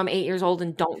because I'm 8 years old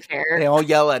and don't care. They all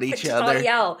yell at each other. All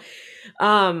yell.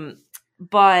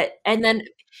 But and then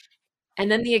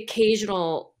the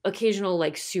occasional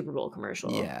like Super Bowl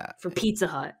commercial, for Pizza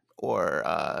Hut or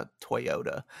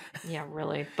Toyota. Yeah,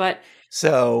 really. But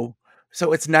so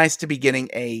it's nice to be getting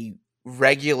a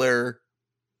regularly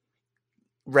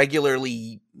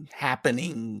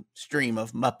happening stream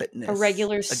of Muppetness. A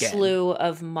regular slew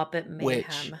of Muppet mayhem.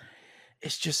 Which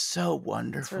is just so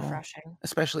wonderful. It's refreshing.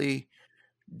 Especially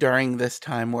during this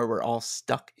time where we're all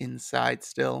stuck inside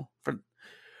still. For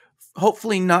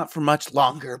hopefully not for much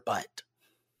longer, but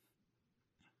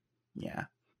yeah.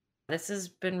 This has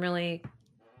been really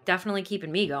definitely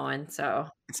keeping me going, so.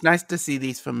 It's nice to see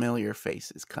these familiar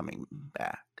faces coming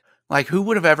back. Like, who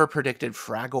would have ever predicted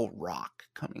Fraggle Rock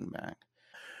coming back?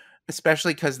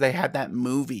 Especially because they had that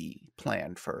movie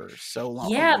planned for so long.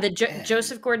 Yeah, the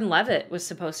Joseph Gordon-Levitt was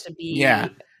supposed to be. Yeah,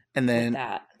 and then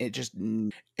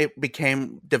it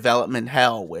became development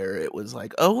hell, where it was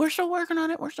like, oh, we're still working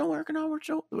on it. It's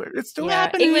still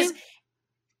happening. It was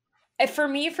for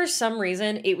me. For some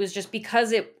reason, it was just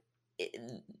because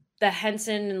the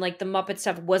Henson and like the Muppet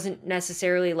stuff wasn't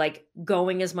necessarily like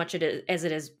going as much as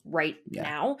it is right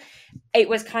now. It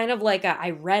was kind of like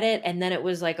I read it and then it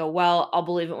was like I'll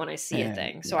believe it when I see it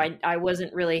thing. So I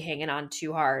wasn't really hanging on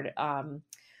too hard.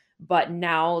 But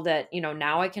now that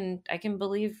now I can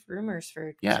believe rumors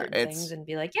for certain things and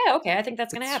be like, yeah, okay, I think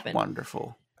that's going to happen.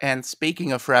 Wonderful. And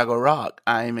speaking of Fraggle Rock,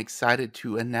 I'm excited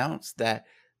to announce that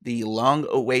the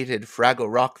long-awaited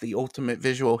Fraggle Rock: The Ultimate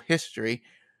Visual History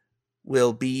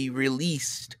will be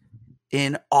released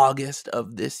in August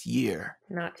of this year.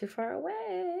 Not too far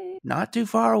away.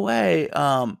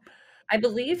 I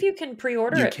believe you can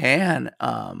pre-order it. You can.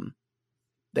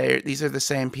 These are the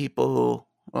same people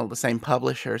the same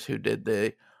publishers who did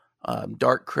the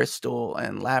Dark Crystal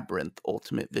and Labyrinth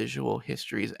Ultimate Visual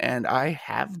Histories, and I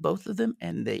have both of them,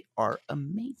 and they are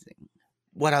amazing.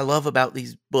 What I love about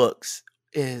these books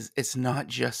is it's not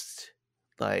just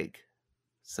like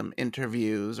some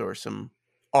interviews or some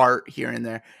art here and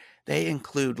there. They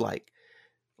include like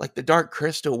the Dark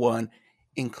Crystal one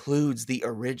includes the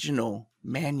original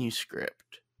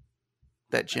manuscript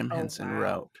that Jim Henson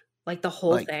wrote. Like the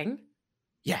whole thing?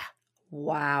 Yeah.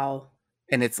 Wow.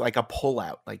 And it's like a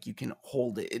pullout. Like you can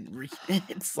hold it.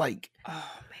 It's like,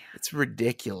 oh man, it's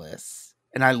ridiculous.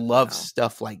 And I love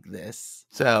stuff like this.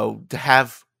 So to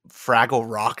have Fraggle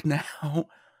Rock now.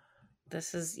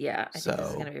 This is, I think this is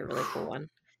going to be a really cool one.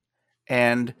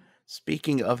 And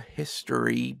speaking of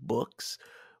history books,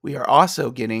 we are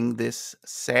also getting this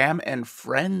Sam and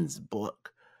Friends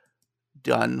book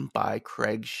done by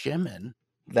Craig Shimon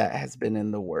that has been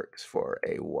in the works for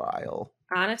a while.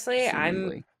 Honestly,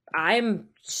 seemingly. I'm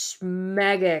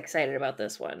mega excited about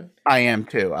this one. I am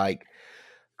too.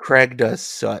 Craig does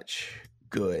such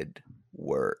good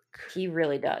work. He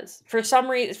really does. For some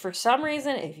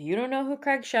reason, if you don't know who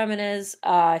Craig Shimon is,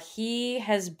 he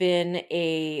has been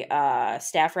a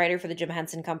staff writer for the Jim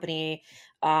Henson Company.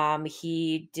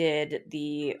 He did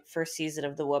the first season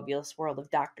of The Wobulous World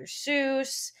of Dr.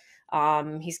 Seuss.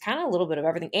 He's kind of a little bit of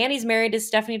everything. And he's married to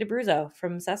Stephanie DeBruzzo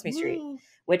from Sesame Street, Woo.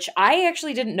 which I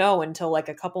actually didn't know until like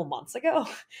a couple months ago.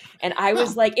 And I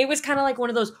was like, it was kind of like one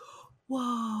of those,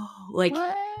 whoa, like,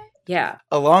 What? yeah.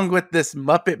 Along with this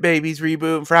Muppet Babies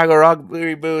reboot, Fraggle Rock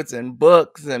reboots, and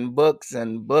books and books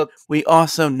and books, we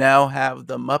also now have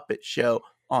the Muppet Show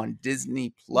on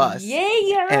Disney Plus.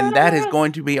 Yeah. And that is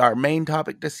going to be our main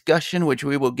topic discussion, which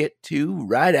we will get to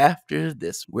right after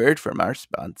this word from our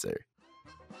sponsor.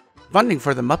 Funding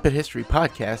for the Muppet History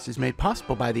Podcast is made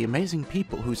possible by the amazing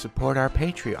people who support our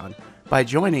Patreon. By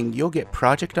joining, you'll get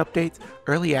project updates,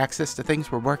 early access to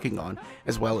things we're working on,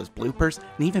 as well as bloopers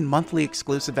and even monthly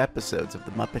exclusive episodes of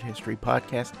the Muppet History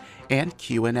Podcast and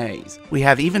Q&As. We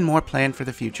have even more planned for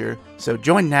the future, so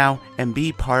join now and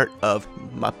be part of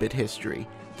Muppet History.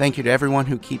 Thank you to everyone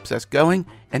who keeps us going,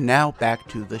 and now back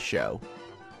to the show.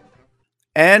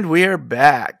 And we're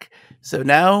back. So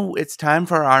now it's time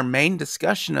for our main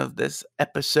discussion of this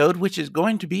episode, which is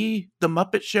going to be the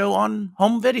Muppet Show on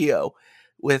home video.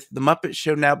 With the Muppet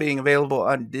Show now being available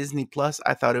on Disney Plus,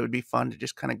 I thought it would be fun to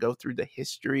just kind of go through the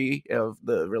history of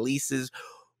the releases,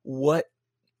 what,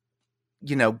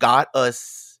 got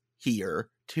us here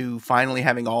to finally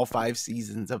having all 5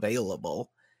 seasons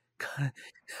available.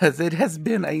 Because it has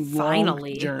been a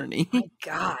long journey. My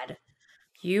God.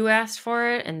 You asked for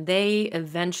it, and they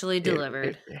eventually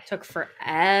delivered. It took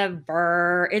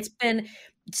forever. It's been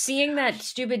seeing that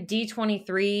stupid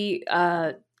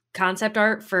D23 concept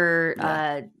art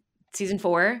for season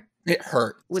 4. It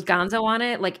hurt with Gonzo on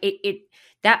it. Like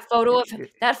that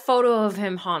photo of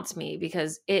him haunts me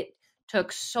because it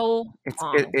took so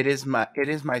long. It is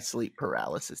my sleep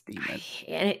paralysis demon.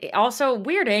 And it also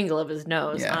weird angle of his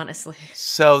nose, honestly.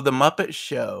 So the Muppet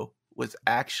Show was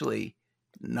actually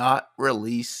not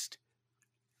released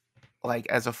like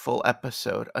as a full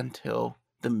episode until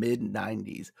the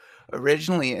mid-90s.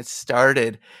 Originally it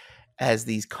started as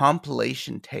these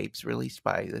compilation tapes released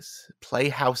by this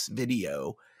Playhouse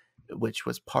Video, which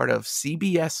was part of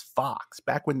CBS Fox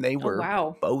back when they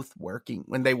were both working.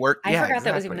 When they worked, I forgot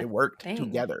that was even they worked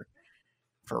together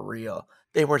for real.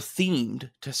 They were themed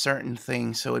to certain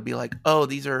things, so it'd be like, oh,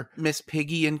 these are Miss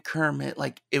Piggy and Kermit.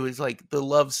 Like it was like the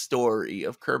love story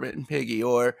of Kermit and Piggy,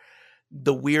 or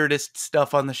the weirdest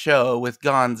stuff on the show with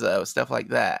Gonzo, stuff like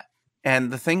that. And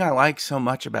the thing I like so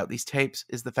much about these tapes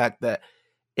is the fact that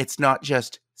it's not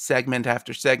just segment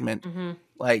after segment. Mm-hmm.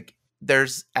 Like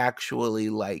there's actually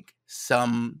like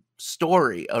some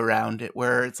story around it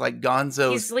where it's like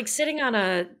Gonzo. He's like sitting on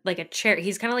a chair.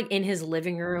 He's kind of like in his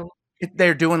living room.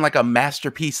 They're doing like a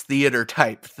masterpiece theater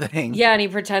type thing. Yeah, and he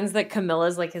pretends that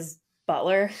Camilla's like his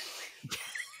butler.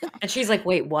 And she's like,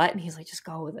 wait, what? And he's like, just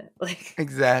go with it. Like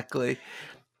exactly.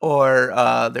 Or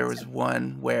there was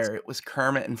one where it was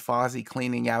Kermit and Fozzie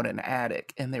cleaning out an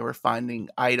attic, and they were finding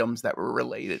items that were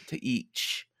related to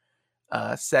each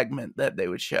segment that they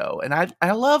would show. And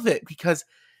I love it because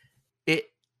it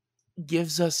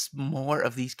gives us more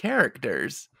of these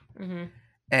characters. Mm-hmm.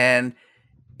 And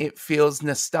it feels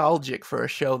nostalgic for a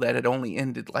show that had only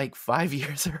ended like 5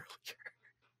 years earlier.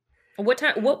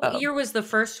 What year was the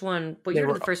first one? What year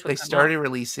did the first one They come started out?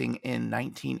 releasing in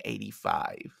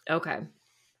 1985. Okay.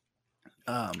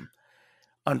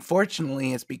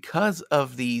 Unfortunately, it's because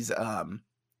of these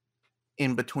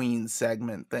in between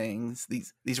segment things,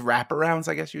 these wraparounds,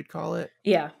 I guess you'd call it.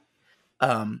 Yeah.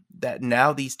 That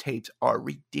now these tapes are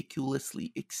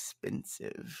ridiculously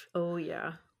expensive. Oh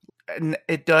yeah. And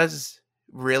it does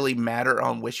really matter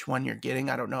on which one you're getting.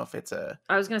 I don't know if it's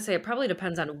I was gonna say it probably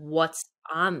depends on what's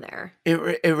on there.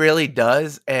 It really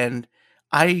does, and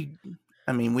I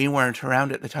mean, we weren't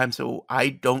around at the time, so I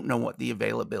don't know what the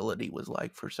availability was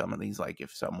like for some of these, like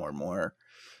if some were more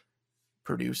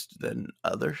produced than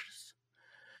others.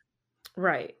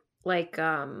 Right. Like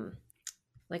I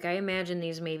imagine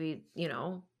these maybe,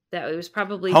 that it was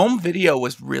probably home video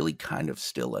was really kind of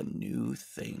still a new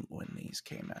thing when these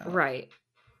came out. Right.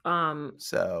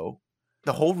 So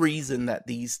the whole reason that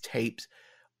these tapes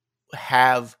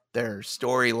have their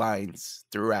storylines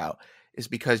throughout is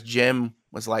because Jim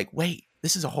was like, wait,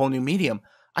 this is a whole new medium.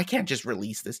 I can't just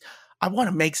release this. I want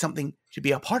to make something to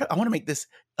be a part of. I want to make this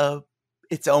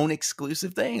its own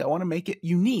exclusive thing. I want to make it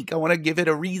unique. I want to give it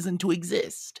a reason to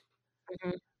exist.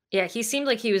 Mm-hmm. Yeah, he seemed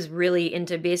like he was really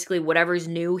into basically whatever's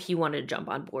new. He wanted to jump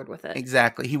on board with it.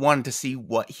 Exactly. He wanted to see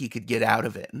what he could get out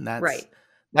of it, and that's right.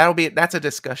 That's a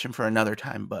discussion for another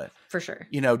time. But for sure,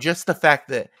 just the fact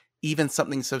that even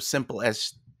something so simple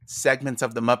as segments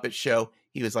of the Muppet Show,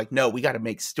 he was like, no, we got to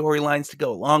make storylines to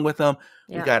go along with them.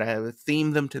 Yeah. We got to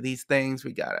theme them to these things.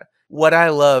 What I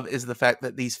love is the fact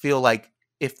that these feel like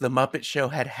if the Muppet Show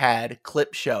had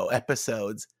clip show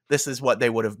episodes this is what they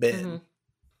would have been. Mm-hmm.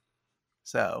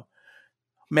 So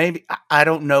maybe, I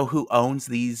don't know who owns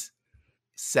these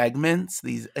segments,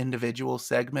 these individual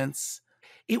segments.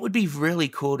 It would be really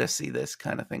cool to see this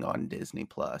kind of thing on Disney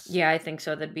Plus. Yeah, I think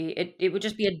so. It would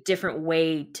just be a different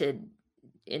way to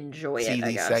enjoy See it, I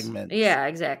these guess. segments. Yeah,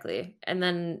 exactly. And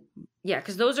then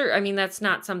because those are, I mean, that's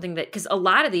not something that, because a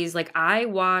lot of these, like I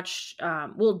watched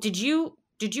well, did you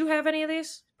have any of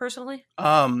these personally?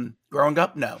 Growing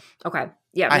up, no. Okay.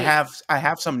 Yeah, I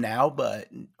have some now, but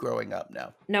growing up,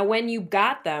 no. Now, when you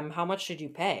got them, how much did you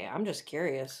pay? I'm just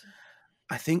curious.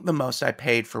 I think the most I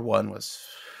paid for one was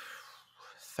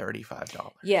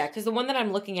 $35. Yeah, because the one that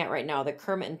I'm looking at right now, the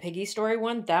Kermit and Piggy story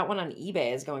one, that one on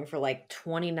eBay is going for like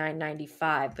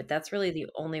 $29.95, but that's really the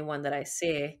only one that I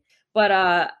see. But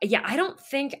yeah,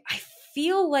 I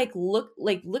feel like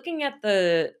looking at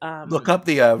the Look up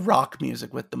the rock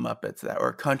music with the Muppets,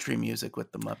 or country music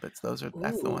with the Muppets. That's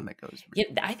the one that goes. Yeah,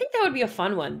 I think that would be a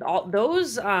fun one. All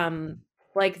those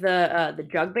like the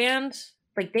jug band,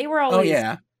 like they were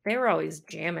always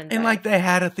jamming. And like they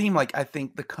had a theme. Like I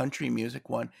think the country music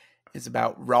one is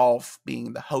about Rolf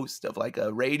being the host of like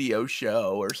a radio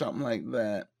show or something like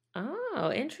that.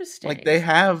 Oh, interesting. Like they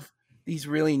have these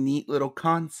really neat little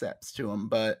concepts to them,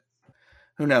 but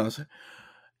who knows?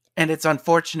 And it's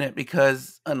unfortunate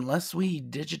because unless we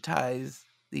digitize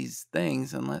these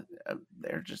things,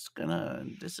 they're just gonna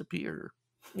disappear.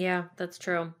 Yeah, that's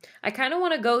true. I kind of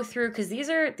want to go through, because these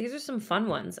are some fun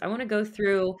ones. I want to go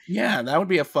through. Yeah, that would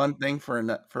be a fun thing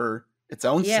for its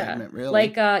own segment, really.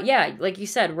 Like like you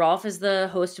said, Rolf is the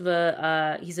host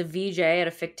of he's a VJ at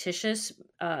a fictitious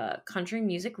country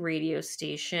music radio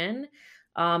station.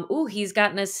 He's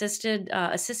got an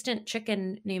assistant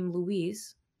chicken named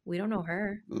Louise. We don't know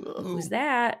her. Who's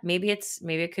that? Maybe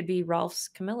it could be Rolf's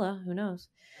Camilla. Who knows?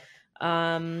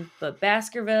 But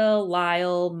Baskerville,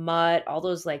 Lyle, Mutt, all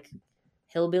those like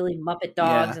hillbilly Muppet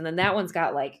dogs, and then that one's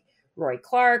got like Roy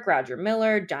Clark, Roger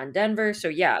Miller, John Denver. So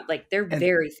yeah, like they're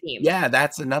very themed. Yeah,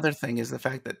 that's another thing, is the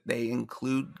fact that they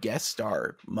include guest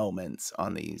star moments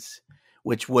on these,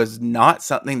 which was not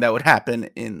something that would happen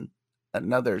in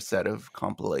another set of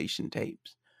compilation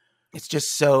tapes. It's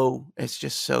just so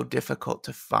difficult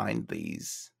to find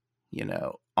these,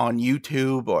 on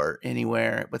YouTube or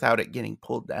anywhere without it getting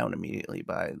pulled down immediately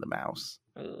by the mouse.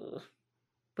 Ugh.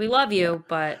 We love you,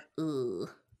 but ugh.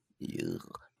 Yeah.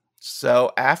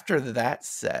 So after that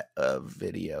set of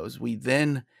videos, we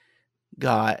then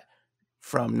got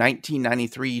from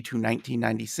 1993 to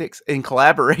 1996, in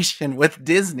collaboration with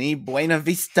Disney, Buena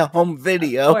Vista Home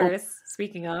Video. Of course.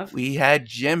 Speaking of, we had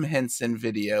Jim Henson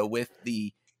video with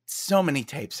so many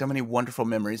tapes, so many wonderful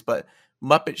memories. But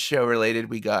Muppet Show related,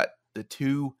 we got the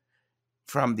two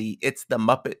from It's the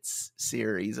Muppets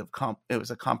series it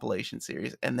was a compilation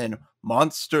series, and then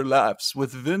Monster Laughs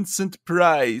with Vincent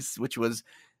Price, which was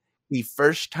the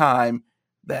first time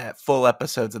that full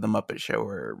episodes of the Muppet Show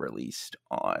were released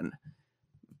on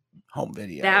home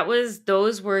video.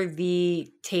 Those were the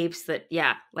tapes that,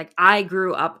 like I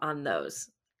grew up on those.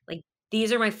 Like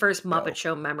these are my first Muppet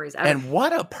Show memories ever. And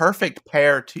what a perfect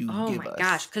pair to give us. Oh my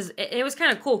gosh, because it was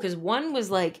kind of cool, because one was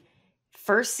like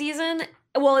first season.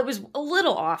 Well, it was a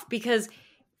little off, because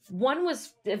one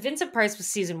was Vincent Price was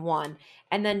season 1,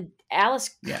 and then Alice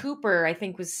Cooper, I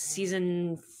think, was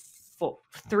season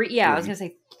 3. Yeah, I was gonna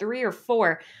say 3 or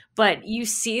 4. But you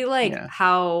see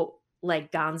how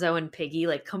like Gonzo and Piggy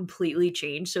like completely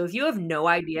changed. So if you have no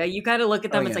idea, you gotta look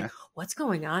at them. It's like, what's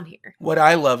going on here? What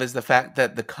I love is the fact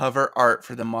that the cover art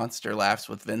for the Monster Laughs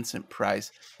with Vincent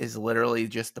Price is literally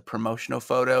just the promotional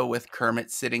photo with Kermit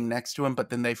sitting next to him,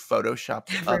 but then they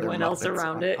photoshopped everyone else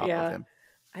around it. Yeah,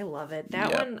 I love it.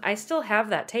 That one, I still have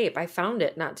that tape. I found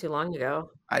it not too long ago.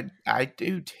 I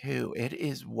do too. It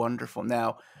is wonderful.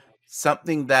 Now,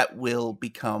 something that will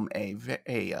become a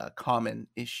common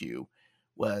issue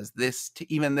was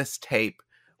even this tape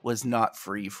was not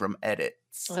free from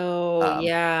edits. Oh,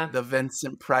 yeah. The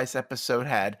Vincent Price episode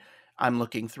had I'm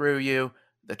Looking Through You,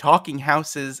 The Talking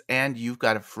Houses, and You've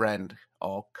Got a Friend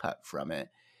all cut from it.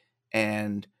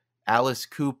 And Alice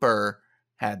Cooper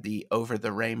had the Over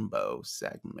the Rainbow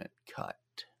segment cut.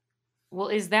 Well,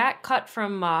 is that cut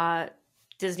from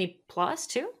Disney Plus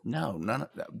too? No, none of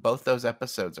that. Both those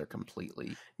episodes are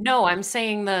completely. No, I'm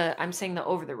saying the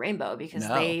Over the Rainbow, because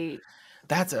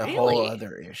that's a whole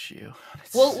other issue.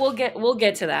 We'll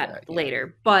get to that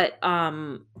later. But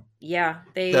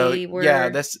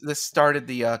this started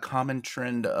the common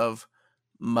trend of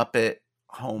Muppet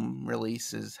home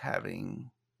releases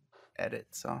having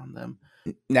edits on them.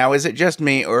 Now, is it just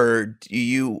me, or do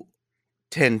you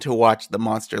tend to watch the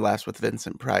Monster Laughs with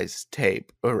Vincent Price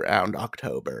tape around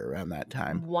October, around that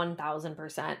time.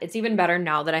 1000%. It's even better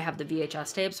now that I have the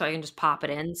VHS tape, so I can just pop it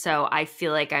in. So I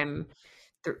feel like I'm,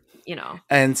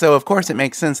 And so, of course, it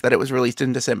makes sense that it was released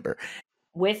in December.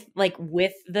 With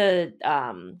the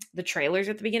trailers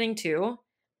at the beginning too.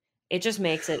 It just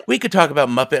makes it. We could talk about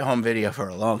Muppet Home Video for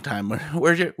a long time.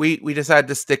 We decided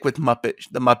to stick with the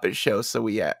Muppet Show, so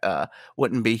we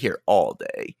wouldn't be here all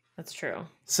day. That's true.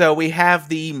 So we have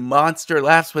the Monster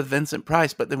Laughs with Vincent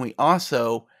Price, but then we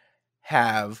also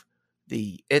have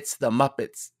the It's the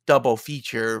Muppets double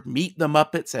feature, Meet the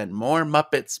Muppets and More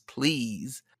Muppets,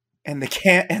 Please. And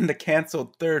the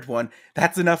canceled third one,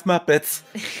 That's Enough Muppets.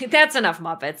 That's enough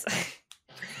Muppets.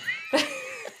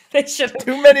 They should.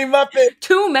 Too many Muppets.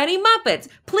 Too many Muppets.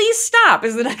 Please stop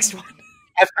is the next one.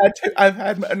 I've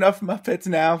had enough Muppets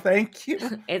now. Thank you.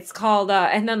 It's called,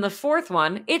 and then the fourth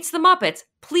one, It's the Muppets.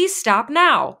 Please stop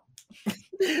now.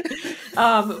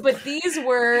 But these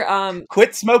were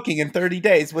Quit smoking in 30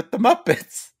 days with the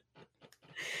Muppets.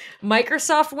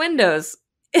 Microsoft Windows.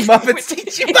 Muppets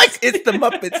teach you it's the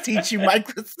Muppets teach you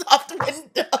Microsoft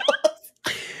Windows.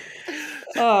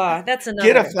 Oh, that's another.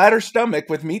 Get a flatter stomach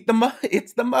with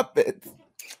It's the Muppets.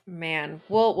 Man,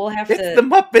 we'll have to. It's the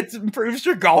Muppets improves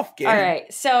your golf game. All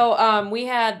right, so we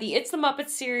had the It's the Muppets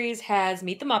series has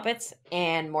Meet the Muppets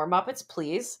and More Muppets,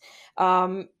 Please.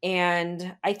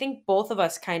 And I think both of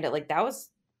us kind of like that was.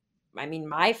 I mean,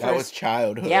 my first. That was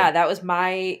childhood. Yeah, that was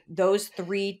those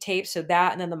three tapes. So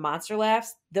that and then the Monster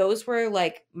Laughs. Those were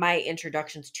like my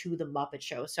introductions to the Muppet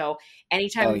Show. So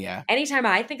anytime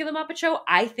I think of the Muppet Show,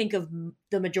 I think of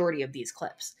the majority of these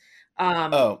clips.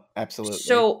 Absolutely.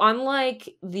 So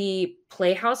unlike the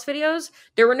Playhouse videos,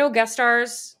 there were no guest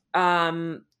stars.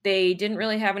 They didn't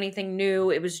really have anything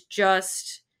new. It was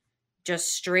just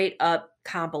straight up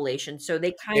compilation. So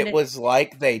they it was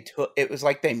like they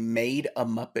made a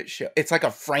Muppet Show. It's like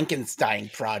a Frankenstein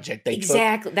project. They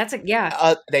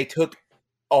took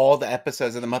all the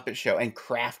episodes of the Muppet Show and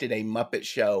crafted a Muppet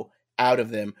Show out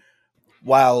of them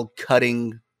while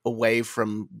cutting away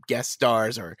from guest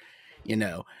stars or,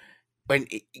 when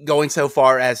going so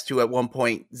far as to at one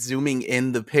point zooming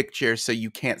in the picture so you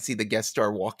can't see the guest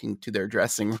star walking to their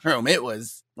dressing room. It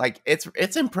was like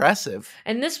it's impressive.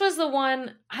 And this was the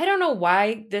one, I don't know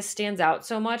why this stands out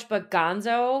so much, but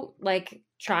Gonzo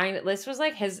this was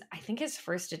like his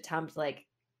first attempt like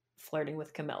flirting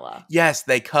with Camilla. Yes,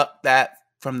 they cut that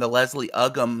from the Leslie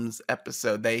Uggams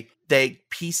episode. They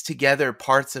pieced together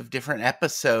parts of different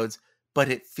episodes, but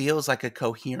it feels like a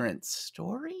coherent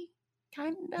story.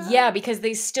 Kind of. Yeah, because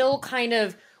they still kind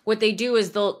of, what they do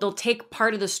is they'll take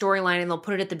part of the storyline and they'll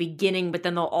put it at the beginning, but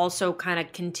then they'll also kind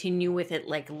of continue with it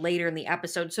like later in the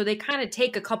episode. So they kind of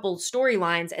take a couple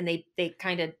storylines and they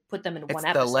kind of put them in one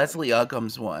episode. The Leslie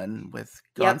Uggams one with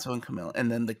Gonzo and Camilla, and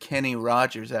then the Kenny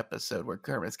Rogers episode where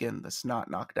Kermit's getting the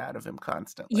snot knocked out of him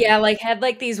constantly. Yeah, like had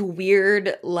like these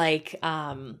weird like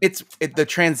the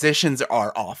transitions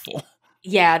are awful.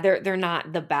 Yeah, they're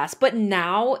not the best. But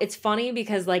now it's funny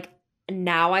because like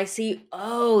now I see,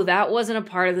 that wasn't a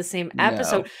part of the same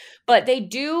episode. No. But they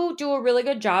do a really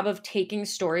good job of taking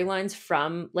storylines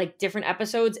from like different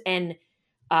episodes. And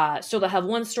so they'll have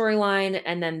one storyline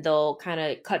and then they'll kind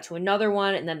of cut to another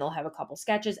one and then they'll have a couple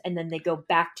sketches and then they go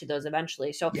back to those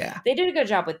eventually. So they did a good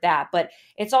job with that. But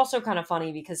it's also kind of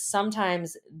funny because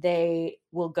sometimes they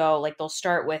will go like they'll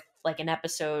start with like an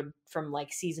episode from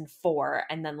like season 4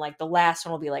 and then like the last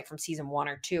one will be like from season 1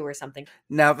 or 2 or something.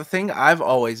 Now the thing I've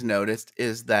always noticed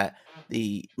is that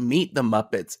the Meet the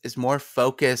Muppets is more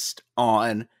focused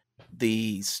on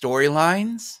the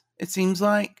storylines, it seems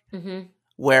like. Mm-hmm.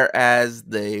 Whereas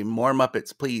the More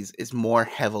Muppets Please is more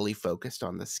heavily focused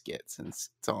on the skits and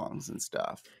songs and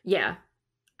stuff. Yeah.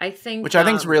 I think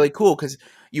is really cool because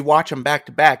you watch them back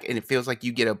to back and it feels like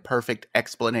you get a perfect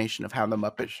explanation of how the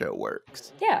Muppet Show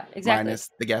works. Yeah, exactly. Minus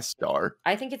the guest star.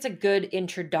 I think it's a good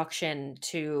introduction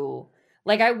to,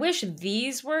 like, I wish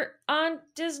these were on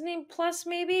Disney Plus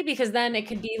maybe, because then it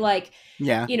could be like,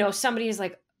 somebody is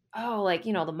like, oh, like,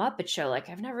 the Muppet Show, like,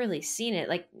 I've never really seen it.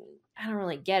 Like, I don't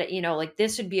really get it. Like,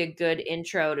 this would be a good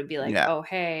intro to be like, oh,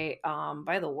 hey,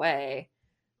 by the way,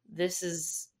 this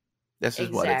is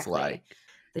what it's like.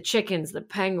 The chickens, the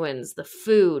penguins, the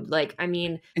food, like, I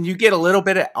mean. And you get a little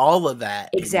bit of all of that.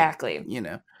 Exactly.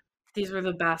 These were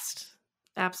the best.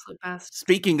 Absolute best.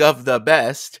 Speaking of the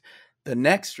best, the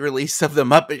next release of The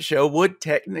Muppet Show would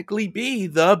technically be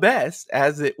the best,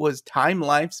 as it was Time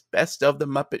Life's Best of the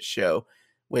Muppet Show,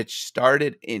 which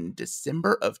started in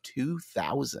December of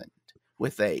 2000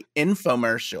 with a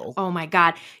infomercial. Oh my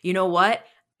God. You know what?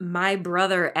 my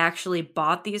brother actually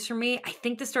bought these for me. I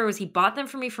think the story was he bought them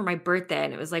for me for my birthday,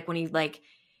 and it was like when he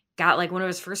got like one of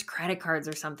his first credit cards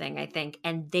or something, I think,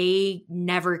 and they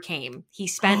never came. He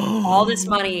spent all this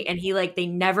money and they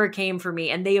never came for me,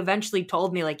 and they eventually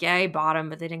told me like, yeah, I bought them,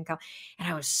 but they didn't come, and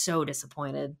I was so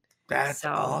disappointed. That's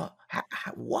all.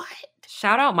 What?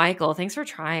 Shout out Michael. Thanks for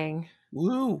trying.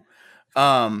 Woo.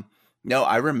 No,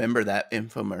 I remember that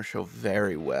infomercial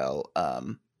very well.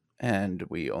 And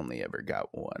we only ever got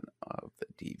one of the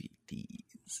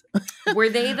DVDs. Were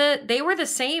they were the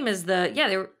same as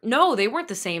they weren't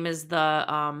the same as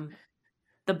the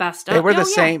best of. They were the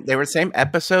same. They were the same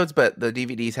episodes, but the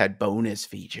DVDs had bonus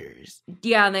features.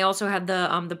 Yeah, and they also had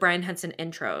the Brian Henson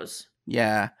intros.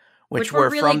 Yeah, which were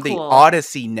really from cool. the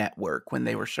Odyssey Network when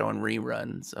they were showing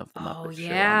reruns of the Muppet Show.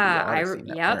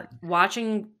 Yeah,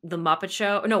 watching the Muppet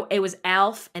Show. No, it was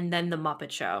Alf and then the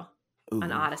Muppet Show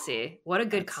on Odyssey. What a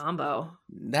good combo.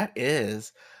 That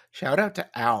is. Shout out to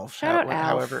Alf. Shout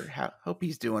out Alf. Hope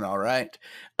he's doing all right.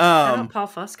 Shout out Paul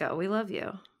Fusco. We love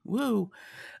you. Woo.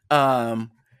 But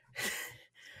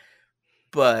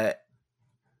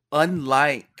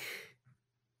unlike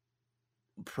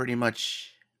pretty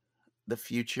much the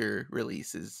future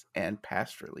releases and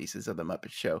past releases of the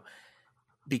Muppet Show,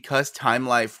 because Time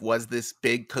Life was this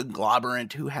big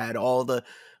conglomerate who had all the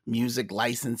music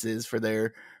licenses for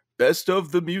their best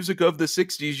of the music of the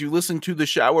 60s you listen to the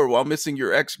shower while missing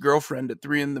your ex-girlfriend at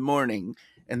 3 a.m.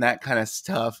 and that kind of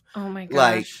stuff. Oh my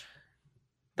gosh.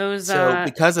 So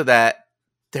because of that,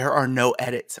 there are no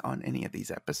edits on any of these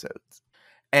episodes.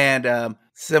 And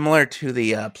similar to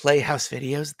the Playhouse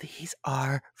videos, these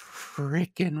are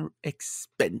freaking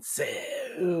expensive.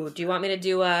 Ooh, do you want me to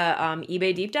do a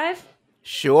eBay deep dive?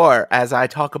 Sure, as I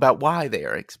talk about why they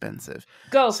are expensive.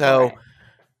 Go for it.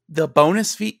 The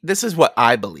bonus this is what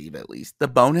I believe, at least. The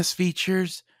bonus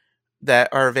features that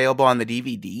are available on the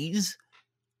DVDs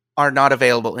are not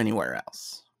available anywhere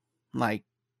else. Like,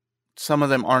 some of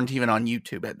them aren't even on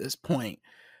YouTube at this point.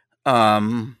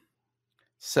 So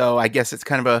I guess it's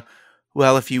kind of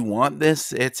if you want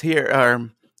this, it's here.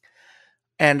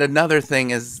 And another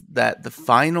thing is that the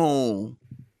final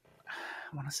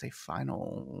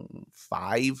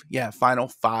 5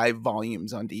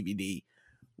 volumes on DVD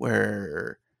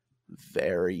were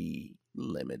very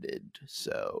limited.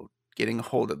 So getting a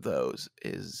hold of those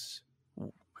is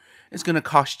going to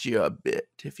cost you a bit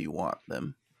if you want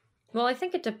them. Well, I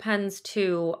think it depends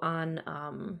too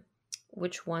on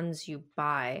which ones you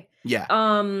buy. Yeah.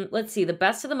 Let's see. The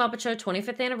Best of the Muppet Show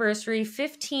 25th Anniversary,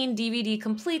 15 DVD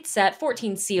complete set,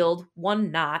 14 sealed,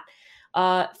 1 not.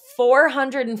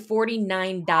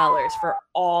 $449 for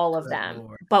all of them.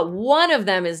 Lord. But one of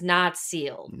them is not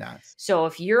sealed. Nice. So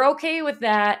if you're okay with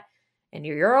that and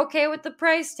you're okay with the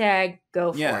price tag,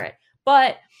 go for it.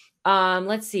 But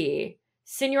let's see.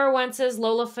 Senor Wentz's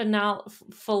Lola Falana.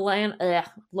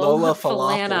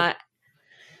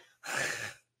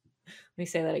 Let me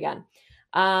say that again.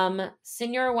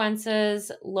 Senor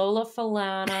Wentz's Lola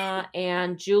Falana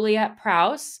and Juliet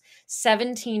Prowse,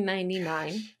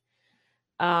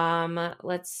 $17.99.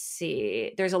 Let's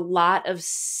see. There's a lot of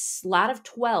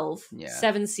 12,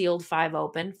 7 sealed, 5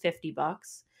 open,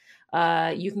 $50.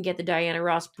 You can get the Diana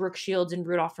Ross, Brooke Shields, and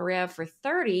Rudolph Nureyev for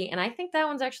 $30, and I think that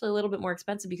one's actually a little bit more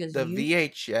expensive because the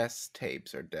VHS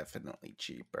tapes are definitely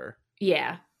cheaper.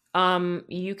 Yeah.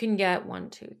 You can get 1,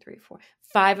 2, 3, 4,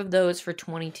 5 of those for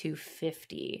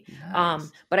 $22.50.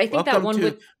 Nice. But I think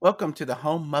welcome to the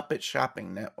Home Muppet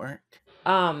Shopping Network.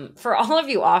 For all of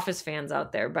you Office fans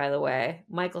out there, by the way,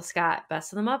 Michael Scott,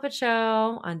 Best of the Muppet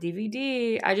Show on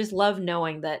DVD. I just love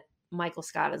knowing that Michael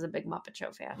Scott is a big Muppet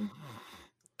Show fan.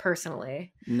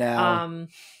 Personally. Now,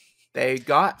 they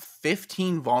got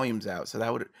 15 volumes out,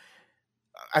 so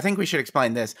I think we should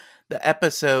explain this. The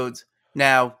episodes,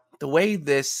 now, the way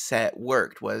this set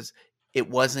worked was it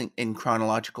wasn't in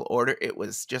chronological order. It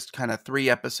was just kind of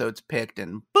 3 episodes picked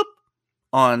and boop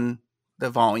on the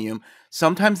volume.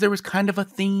 Sometimes there was kind of a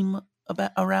theme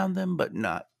around them, but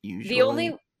not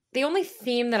usually. The only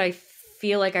theme that I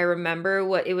feel like I remember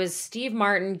it was Steve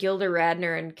Martin, Gilda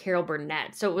Radner, and Carol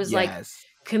Burnett. So it was like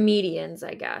comedians,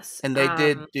 I guess. And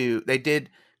they did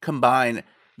combine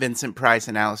Vincent Price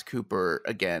and Alice Cooper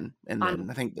again, and then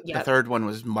I think the third one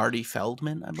was Marty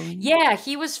Feldman, I believe. Yeah,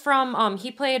 he was from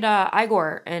he played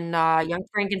Igor in Young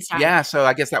Frankenstein. Yeah, so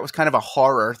I guess that was kind of a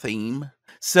horror theme.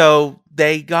 So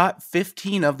they got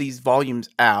 15 of these volumes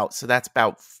out, so that's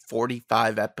about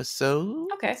 45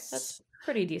 episodes. Okay, that's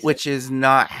pretty decent. Which is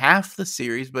not half the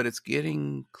series, but it's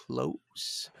getting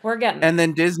close. We're getting And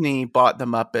then Disney bought the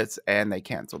Muppets, and they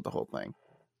canceled the whole thing.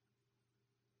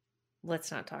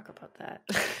 Let's not talk about that.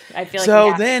 I feel like So we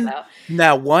have then, to,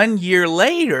 now 1 year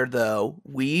later, though,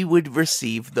 we would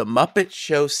receive the Muppet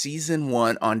Show Season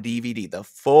 1 on DVD, the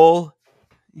full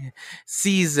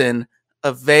season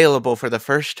available for the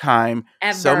first time.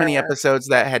 So many ever. episodes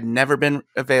that had never been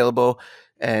available.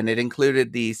 And it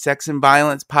included the sex and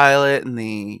violence pilot and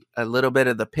a little bit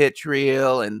of the pitch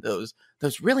reel and those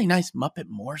really nice Muppet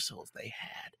morsels they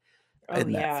had Oh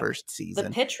in that yeah. first The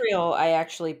season. pitch reel I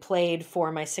actually played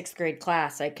for my 6th grade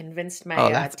class. I convinced Oh,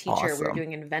 my that's teacher, we were awesome.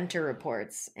 doing inventor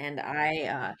reports, and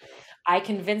I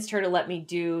convinced her to let me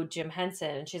do Jim Henson,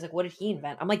 and she's like, "What did he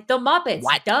invent?" I'm like, "The Muppets,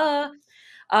 What? duh."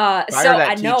 Fire So I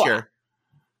that know teacher.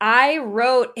 I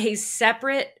wrote a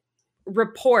separate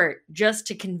report just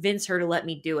to convince her to let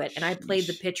me do it, and I played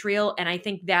the Sheesh. pitch reel, and I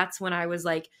think that's when I was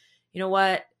like, you know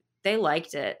what? They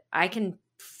liked it. I can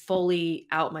fully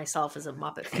out myself as a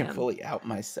Muppet I can fan. fully out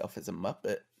myself as a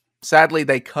Muppet. Sadly,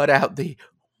 they cut out the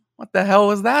what the hell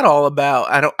was that all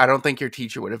about? I don't think your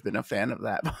teacher would have been a fan of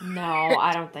that. No,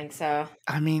 I don't think so.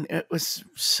 I mean, it was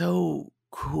so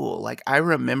cool. Like I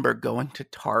remember going to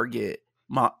Target.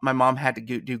 My mom had to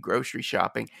do grocery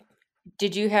shopping.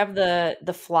 Did you have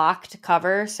the flocked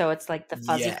cover? So it's like the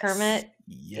fuzzy Yes. Kermit?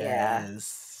 Yeah.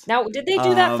 Yes. Now, did they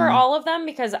do that for all of them?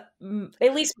 Because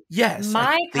at least Yes, I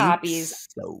my think copies,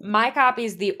 so.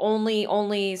 the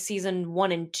only season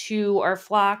 1 and 2 are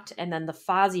flocked, and then the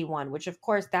Fozzie one, which of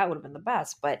course that would have been the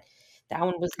best, but that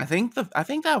one was I think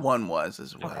that one was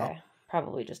as well. okay.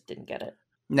 Probably just didn't get it.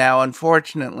 Now,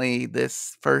 unfortunately,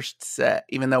 this first set,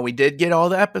 even though we did get all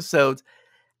the episodes,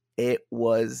 there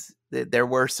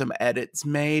were some edits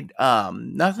made.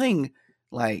 Nothing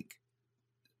like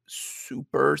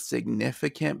super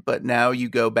significant, but now you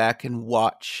go back and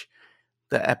watch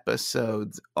the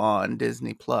episodes on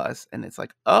Disney Plus, and it's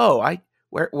like, oh,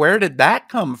 where did that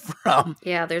come from?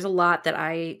 Yeah, there's a lot that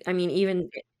I mean, even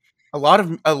A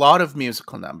lot of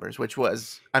musical numbers, which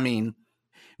was, I mean,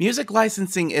 music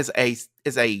licensing is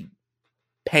a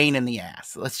pain in the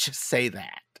ass. Let's just say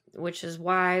that. which is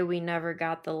why we never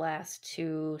got the last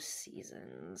 2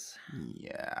 seasons.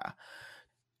 Yeah.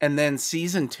 And then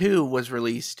season 2 was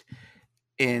released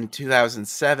in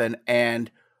 2007,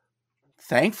 and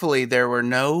thankfully there were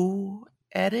no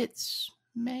edits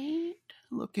made.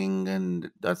 Looking, and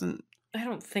it doesn't. I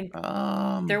don't think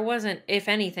there wasn't. If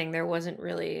anything, there wasn't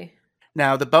really.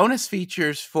 Now the bonus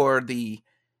features for the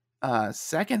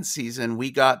second season,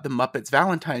 we got the Muppets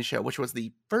Valentine's Show, which was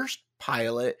the first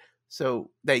pilot. So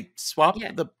they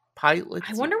swapped the pilots.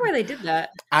 I wonder why they did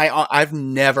that. I've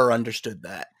never understood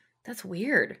that. That's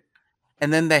weird.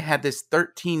 And then they had this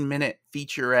 13-minute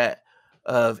featurette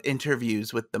of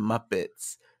interviews with the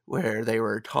Muppets where they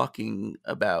were talking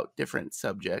about different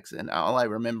subjects. And all I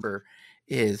remember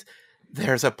is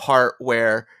there's a part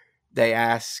where they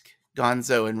ask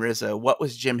Gonzo and Rizzo, what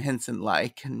was Jim Henson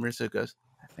like? And Rizzo goes,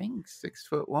 I think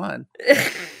 6'1".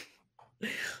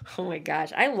 Oh my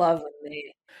gosh. I love when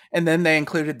they. And then they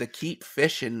included the Keep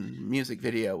Fishin' music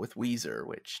video with Weezer,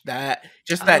 which that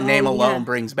name alone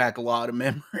brings back a lot of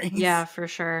memories. Yeah, for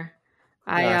sure.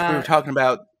 We were talking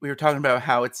about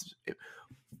how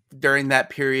during that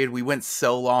period we went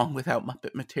so long without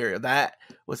Muppet material. That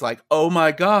was like, oh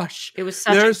my gosh, it was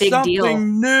such a big deal.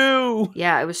 Something new.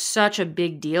 Yeah, it was such a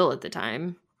big deal at the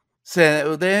time.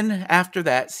 So then after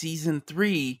that, season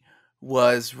 3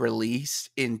 was released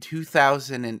in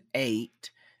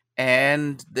 2008.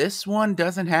 And this one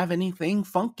doesn't have anything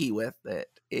funky with it.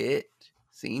 It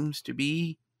seems to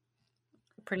be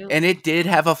pretty. And it did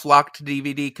have a flocked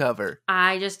DVD cover.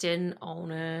 I just didn't own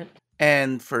it.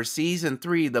 And for season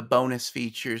 3, the bonus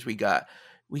features we got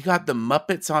the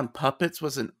Muppets on Puppets.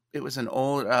 It was an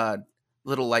old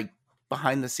little like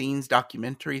behind the scenes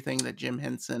documentary thing that Jim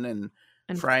Henson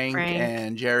and Frank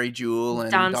and Jerry Jewell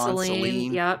and Don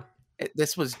Saline. Yep.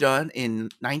 This was done in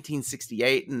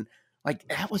 1968, and like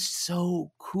that was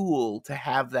so cool to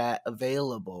have that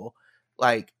available.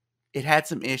 Like it had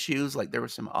some issues, like there were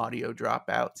some audio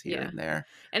dropouts here and there.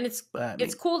 And it's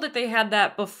cool that they had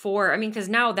that before. I mean, because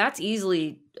now that's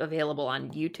easily available on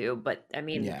YouTube. But I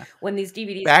mean, when these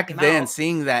DVDs back then,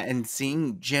 seeing that and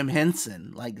seeing Jim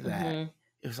Henson like that,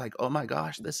 it was like, oh my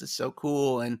gosh, this is so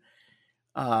cool. And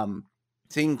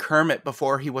seeing Kermit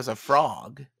before he was a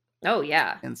frog. Oh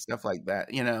yeah, and stuff like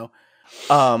that, you know.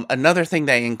 Another thing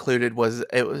they included was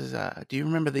do you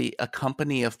remember the A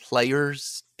Company of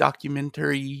Players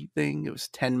documentary thing? It was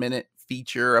 10-minute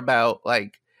feature about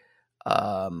like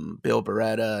Bill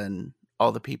Beretta and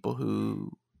all the people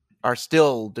who are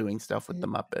still doing stuff with the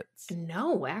Muppets.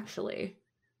 No, actually.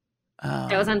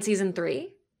 That was on season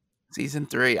 3? Season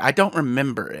 3. I don't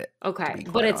remember it. Okay,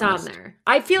 but it's honest. On there.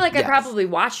 I feel like I probably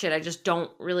watched it. I just don't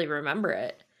really remember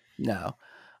it. No.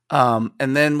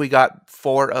 And then we got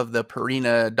 4 of the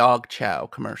Purina dog chow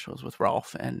commercials with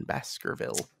Rolf and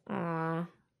Baskerville.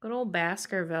 Good old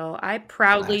Baskerville. I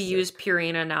proudly use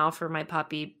Purina now for my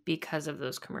puppy because of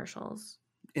those commercials.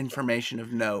 Information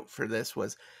of note for this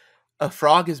was A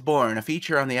Frog is Born. A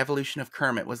feature on the evolution of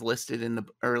Kermit was listed in the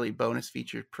early bonus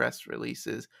feature press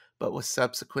releases, but was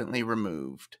subsequently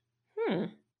removed. I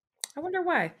wonder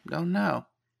why. Don't know.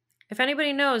 If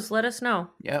anybody knows, let us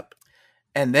know. Yep.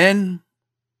 And then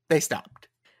they stopped.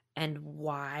 And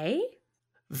why?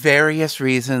 Various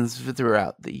reasons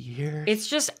throughout the years. It's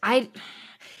just,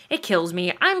 it kills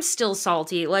me. I'm still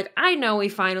salty. Like, I know we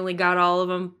finally got all of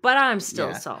them, but I'm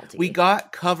still salty. We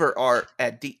got cover art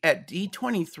at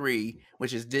D23,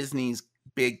 which is Disney's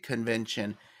big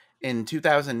convention. In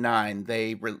 2009,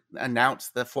 they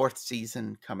announced the 4th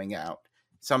season coming out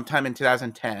sometime in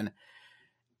 2010.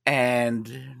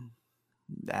 And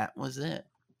that was it.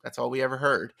 That's all we ever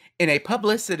heard. In a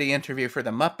publicity interview for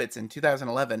The Muppets in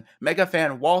 2011, mega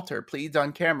fan Walter pleads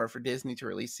on camera for Disney to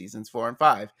release seasons 4 and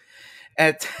 5.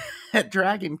 At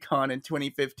Dragon Con in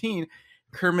 2015,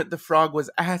 Kermit the Frog was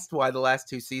asked why the last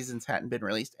 2 seasons hadn't been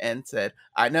released and said,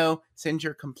 "I know, send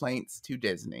your complaints to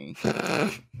Disney."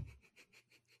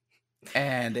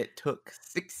 And it took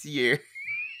 6 years.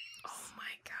 Oh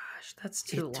my gosh, that's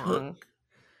too long. Took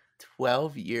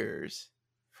 12 years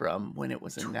from when it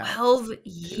was announced. 12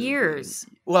 years.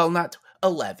 Well, not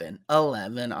 11.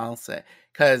 11, I'll say.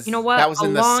 Because you know what? That was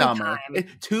in the summer.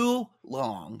 Too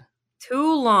long.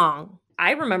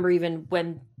 I remember even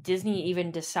when Disney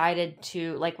even decided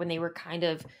to, like, when they were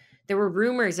there were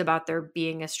rumors about there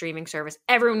being a streaming service.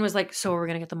 Everyone was like, so we're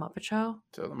going to get the Muppet Show?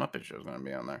 So the Muppet Show is going to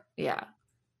be on there. Yeah.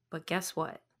 But guess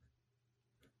what?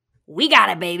 We got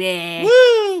it, baby.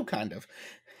 Woo! Kind of.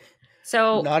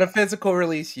 So not a physical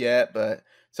release yet, but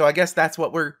so I guess that's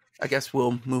what I guess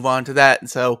we'll move on to that. And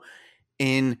so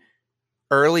in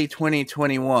early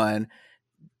 2021,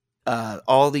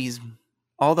 all the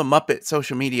Muppet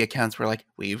social media accounts were like,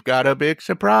 we've got a big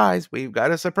surprise. We've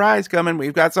got a surprise coming.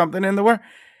 We've got something in the works.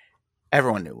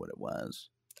 Everyone knew what it was.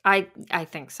 I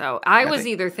think so. I was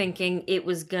either thinking it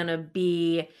was going to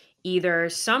be either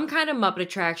some kind of Muppet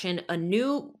attraction,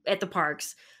 at the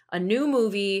parks, a new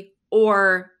movie,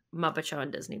 or Muppet Show on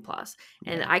Disney Plus.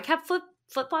 And I kept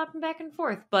flip-flopping back and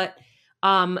forth. But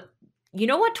you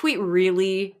know what tweet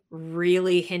really,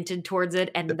 really hinted towards it?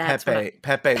 And that's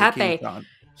Pepe.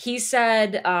 He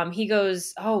said, he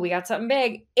goes, "Oh, we got something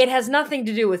big." It has nothing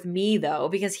to do with me, though,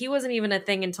 because he wasn't even a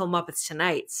thing until Muppets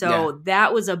Tonight. So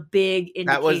that was a big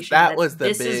indication that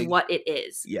this is what it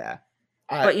is. Yeah.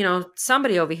 But,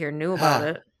 somebody over here knew about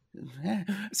it.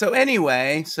 So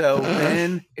anyway,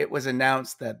 then it was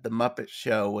announced that the Muppet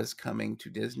Show was coming to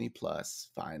Disney Plus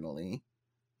finally.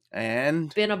 And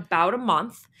it's been about a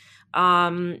month.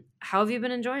 How have you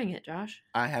been enjoying it, Josh?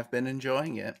 I have been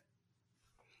enjoying it.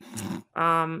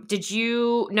 Did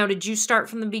you start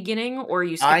from the beginning, or are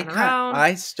you skipping around?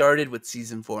 I started with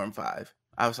season 4 and 5.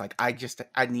 I was like, I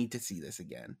need to see this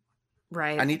again.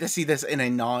 Right. I need to see this in a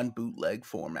non-bootleg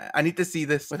format. I need to see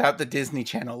this without the Disney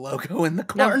Channel logo in the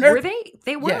corner. Now, were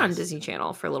they were on Disney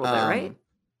Channel for a little bit, right?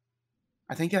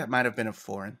 I think that might have been a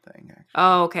foreign thing, actually.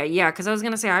 Oh, okay. Yeah, because I was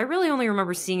going to say, I really only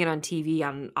remember seeing it on TV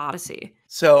on Odyssey.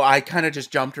 So I kind of just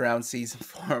jumped around season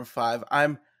 4 and 5.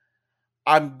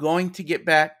 I'm going to get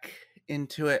back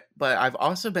into it, but I've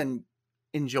also been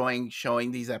enjoying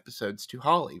showing these episodes to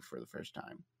Holly for the first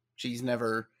time. She's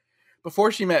never...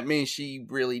 Before she met me, she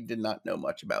really did not know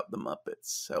much about the Muppets.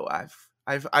 So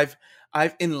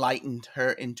I've enlightened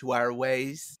her into our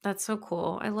ways. That's so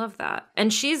cool. I love that.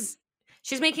 And she's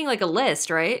making like a list,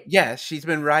 right? Yes, she's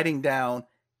been writing down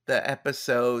the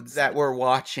episodes that we're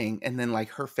watching and then like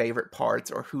her favorite parts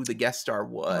or who the guest star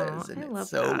was. And it's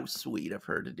so sweet of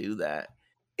her to do that.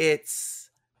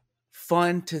 It's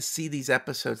fun to see these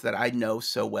episodes that I know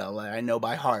so well, that I know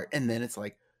by heart. And then it's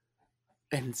like,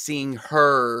 and seeing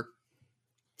her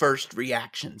first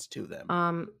reactions to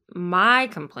them. My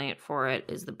complaint for it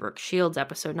is the Brooke Shields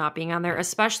episode not being on there,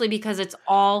 especially because it's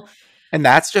all, and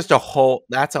that's just a whole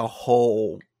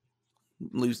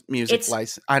music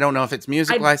license. I don't know if it's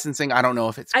music licensing. I don't know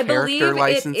if it's character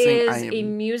licensing. It is a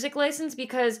music license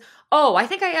because I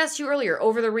think I asked you earlier,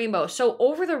 Over the Rainbow. So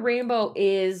Over the Rainbow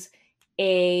is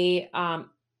a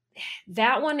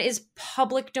that one is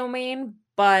public domain,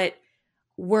 but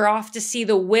We're Off to See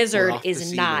the Wizard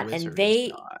is not. And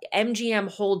MGM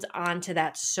holds on to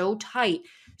that so tight.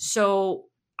 So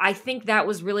I think that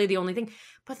was really the only thing.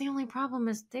 But the only problem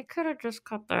is they could have just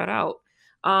cut that out.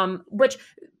 Which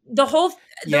the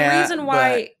Yeah, reason but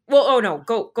why. Well, oh no,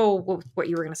 go with what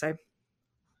you were gonna say.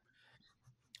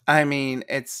 I mean,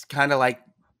 it's kind of like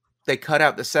they cut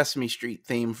out the Sesame Street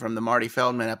theme from the Marty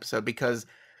Feldman episode because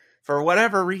for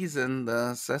whatever reason,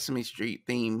 the Sesame Street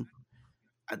theme,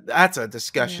 that's a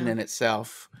discussion Yeah. in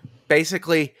itself.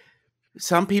 Basically,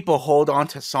 some people hold on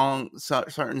to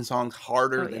certain songs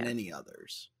harder than any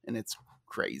others, and it's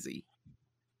crazy.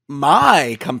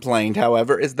 My complaint,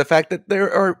 however, is the fact that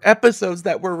there are episodes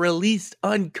that were released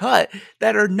uncut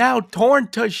that are now torn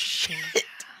to shit.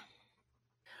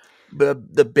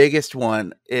 The biggest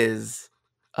one is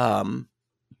Don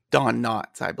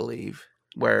Knotts, I believe,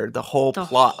 where the whole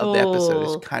plot of the episode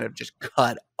is kind of just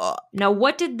cut up. Now,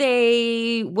 what did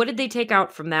they take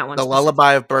out from that one? The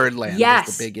Lullaby of Birdland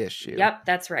was the big issue. Yep,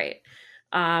 that's right.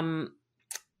 No,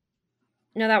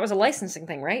 that was a licensing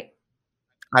thing, right?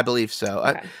 I believe so.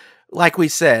 Okay. Like we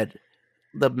said,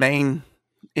 the main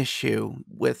issue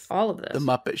with all of this, the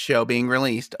Muppet Show being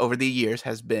released over the years,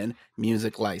 has been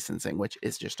music licensing, which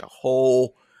is just a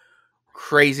whole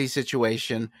crazy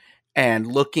situation. And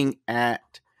looking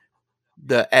at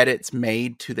the edits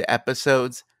made to the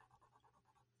episodes,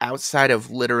 outside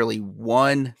of literally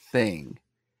one thing,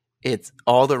 it's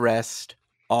all the rest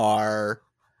are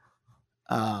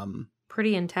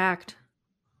pretty intact,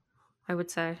 I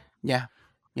would say. Yeah.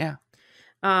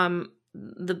 I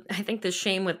think the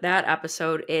shame with that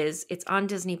episode is it's on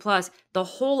Disney Plus. The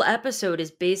whole episode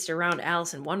is based around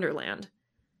Alice in Wonderland.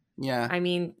 Yeah. I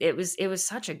mean, it was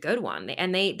such a good one.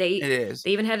 And they it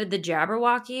even had the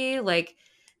Jabberwocky. Like,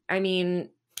 I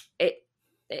mean,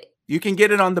 you can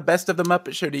get it on the Best of the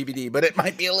Muppet Show DVD, but it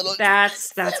might be a little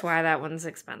That's why that one's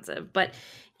expensive. But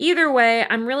either way,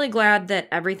 I'm really glad that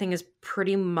everything is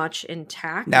pretty much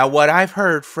intact. Now, what I've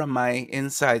heard from my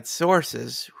inside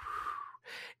sources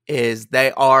is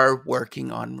they are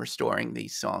working on restoring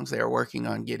these songs. They are working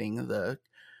on getting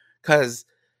because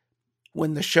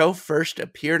when the show first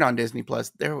appeared on Disney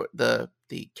Plus, the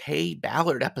Kay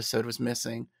Ballard episode was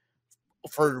missing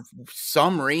for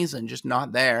some reason, just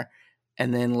not there.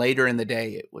 And then later in the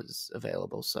day, it was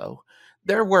available. So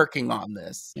they're working on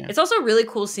this. Yeah. It's also really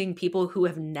cool seeing people who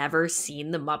have never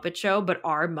seen the Muppet Show but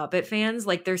are Muppet fans.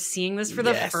 Like, they're seeing this for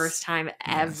the first time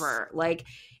ever. Yes. Like,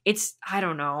 I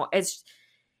don't know. It's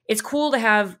cool to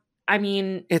have. I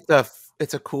mean,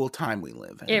 it's a cool time we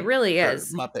live in. It really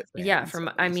is. Muppet fans. Yeah.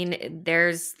 I mean,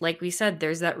 there's, like we said,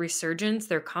 there's that resurgence.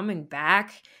 They're coming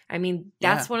back. I mean,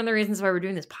 that's one of the reasons why we're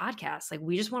doing this podcast. Like,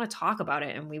 we just want to talk about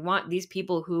it, and we want these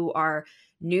people who are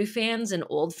new fans and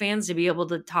old fans to be able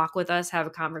to talk with us, have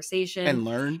a conversation, and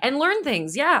learn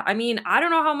things. Yeah. I mean, I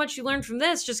don't know how much you learned from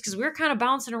this, just because we're kind of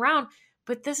bouncing around.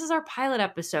 But this is our pilot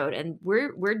episode, and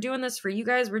we're doing this for you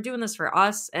guys. We're doing this for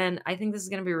us, and I think this is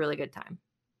going to be a really good time.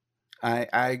 I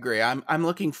agree. I'm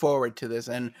looking forward to this,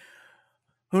 and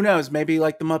who knows? Maybe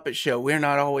like the Muppet Show, we're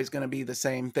not always going to be the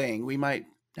same thing. We might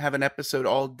have an episode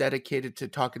all dedicated to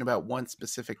talking about one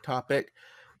specific topic.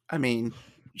 I mean,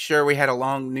 sure, we had a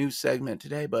long news segment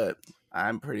today, but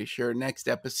I'm pretty sure next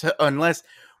episode, unless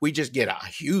we just get a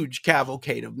huge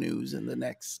cavalcade of news in the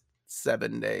next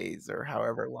 7 days or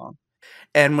however long.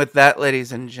 And with that,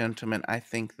 ladies and gentlemen, I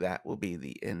think that will be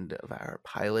the end of our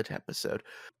pilot episode.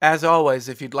 As always,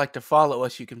 if you'd like to follow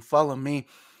us, you can follow me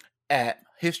at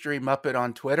History Muppet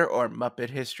on Twitter, or Muppet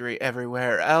History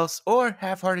everywhere else, or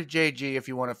Half-Hearted JG if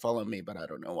you want to follow me, but I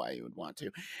don't know why you would want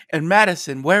to. And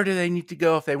Madison, where do they need to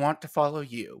go if they want to follow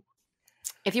you?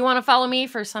 If you want to follow me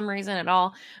for some reason at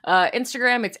all,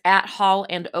 Instagram, it's at Hall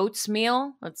and Oates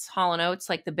Meal. That's Hall and Oates,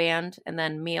 like the band, and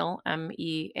then Meal,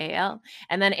 MEAL.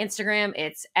 And then Instagram,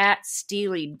 it's at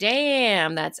Steely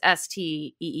Dam. That's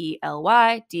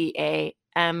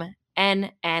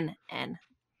SteelyDammNNN.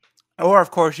 Or,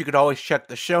 of course, you could always check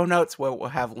the show notes where we'll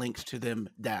have links to them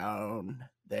down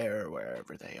there,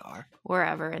 wherever they are.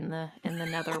 Wherever in the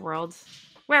netherworld.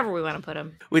 Wherever we want to put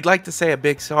them. We'd like to say a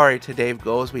big sorry to Dave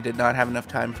Goals. We did not have enough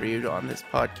time for you on this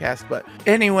podcast. But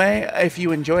anyway, if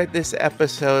you enjoyed this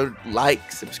episode,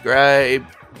 like, subscribe,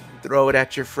 throw it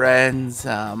at your friends.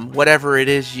 Whatever it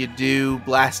is you do,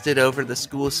 blast it over the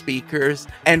school speakers.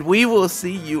 And we will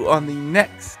see you on the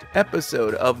next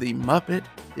episode of the Muppet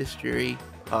History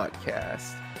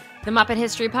Podcast. The Muppet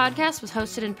History Podcast was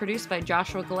hosted and produced by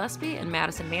Joshua Gillespie and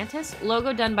Madison Mantas.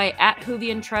 Logo done by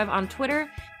 @HoovianTrev on Twitter.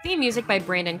 Theme music by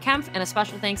Brandon Kempf, and a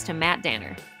special thanks to Matt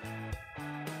Danner.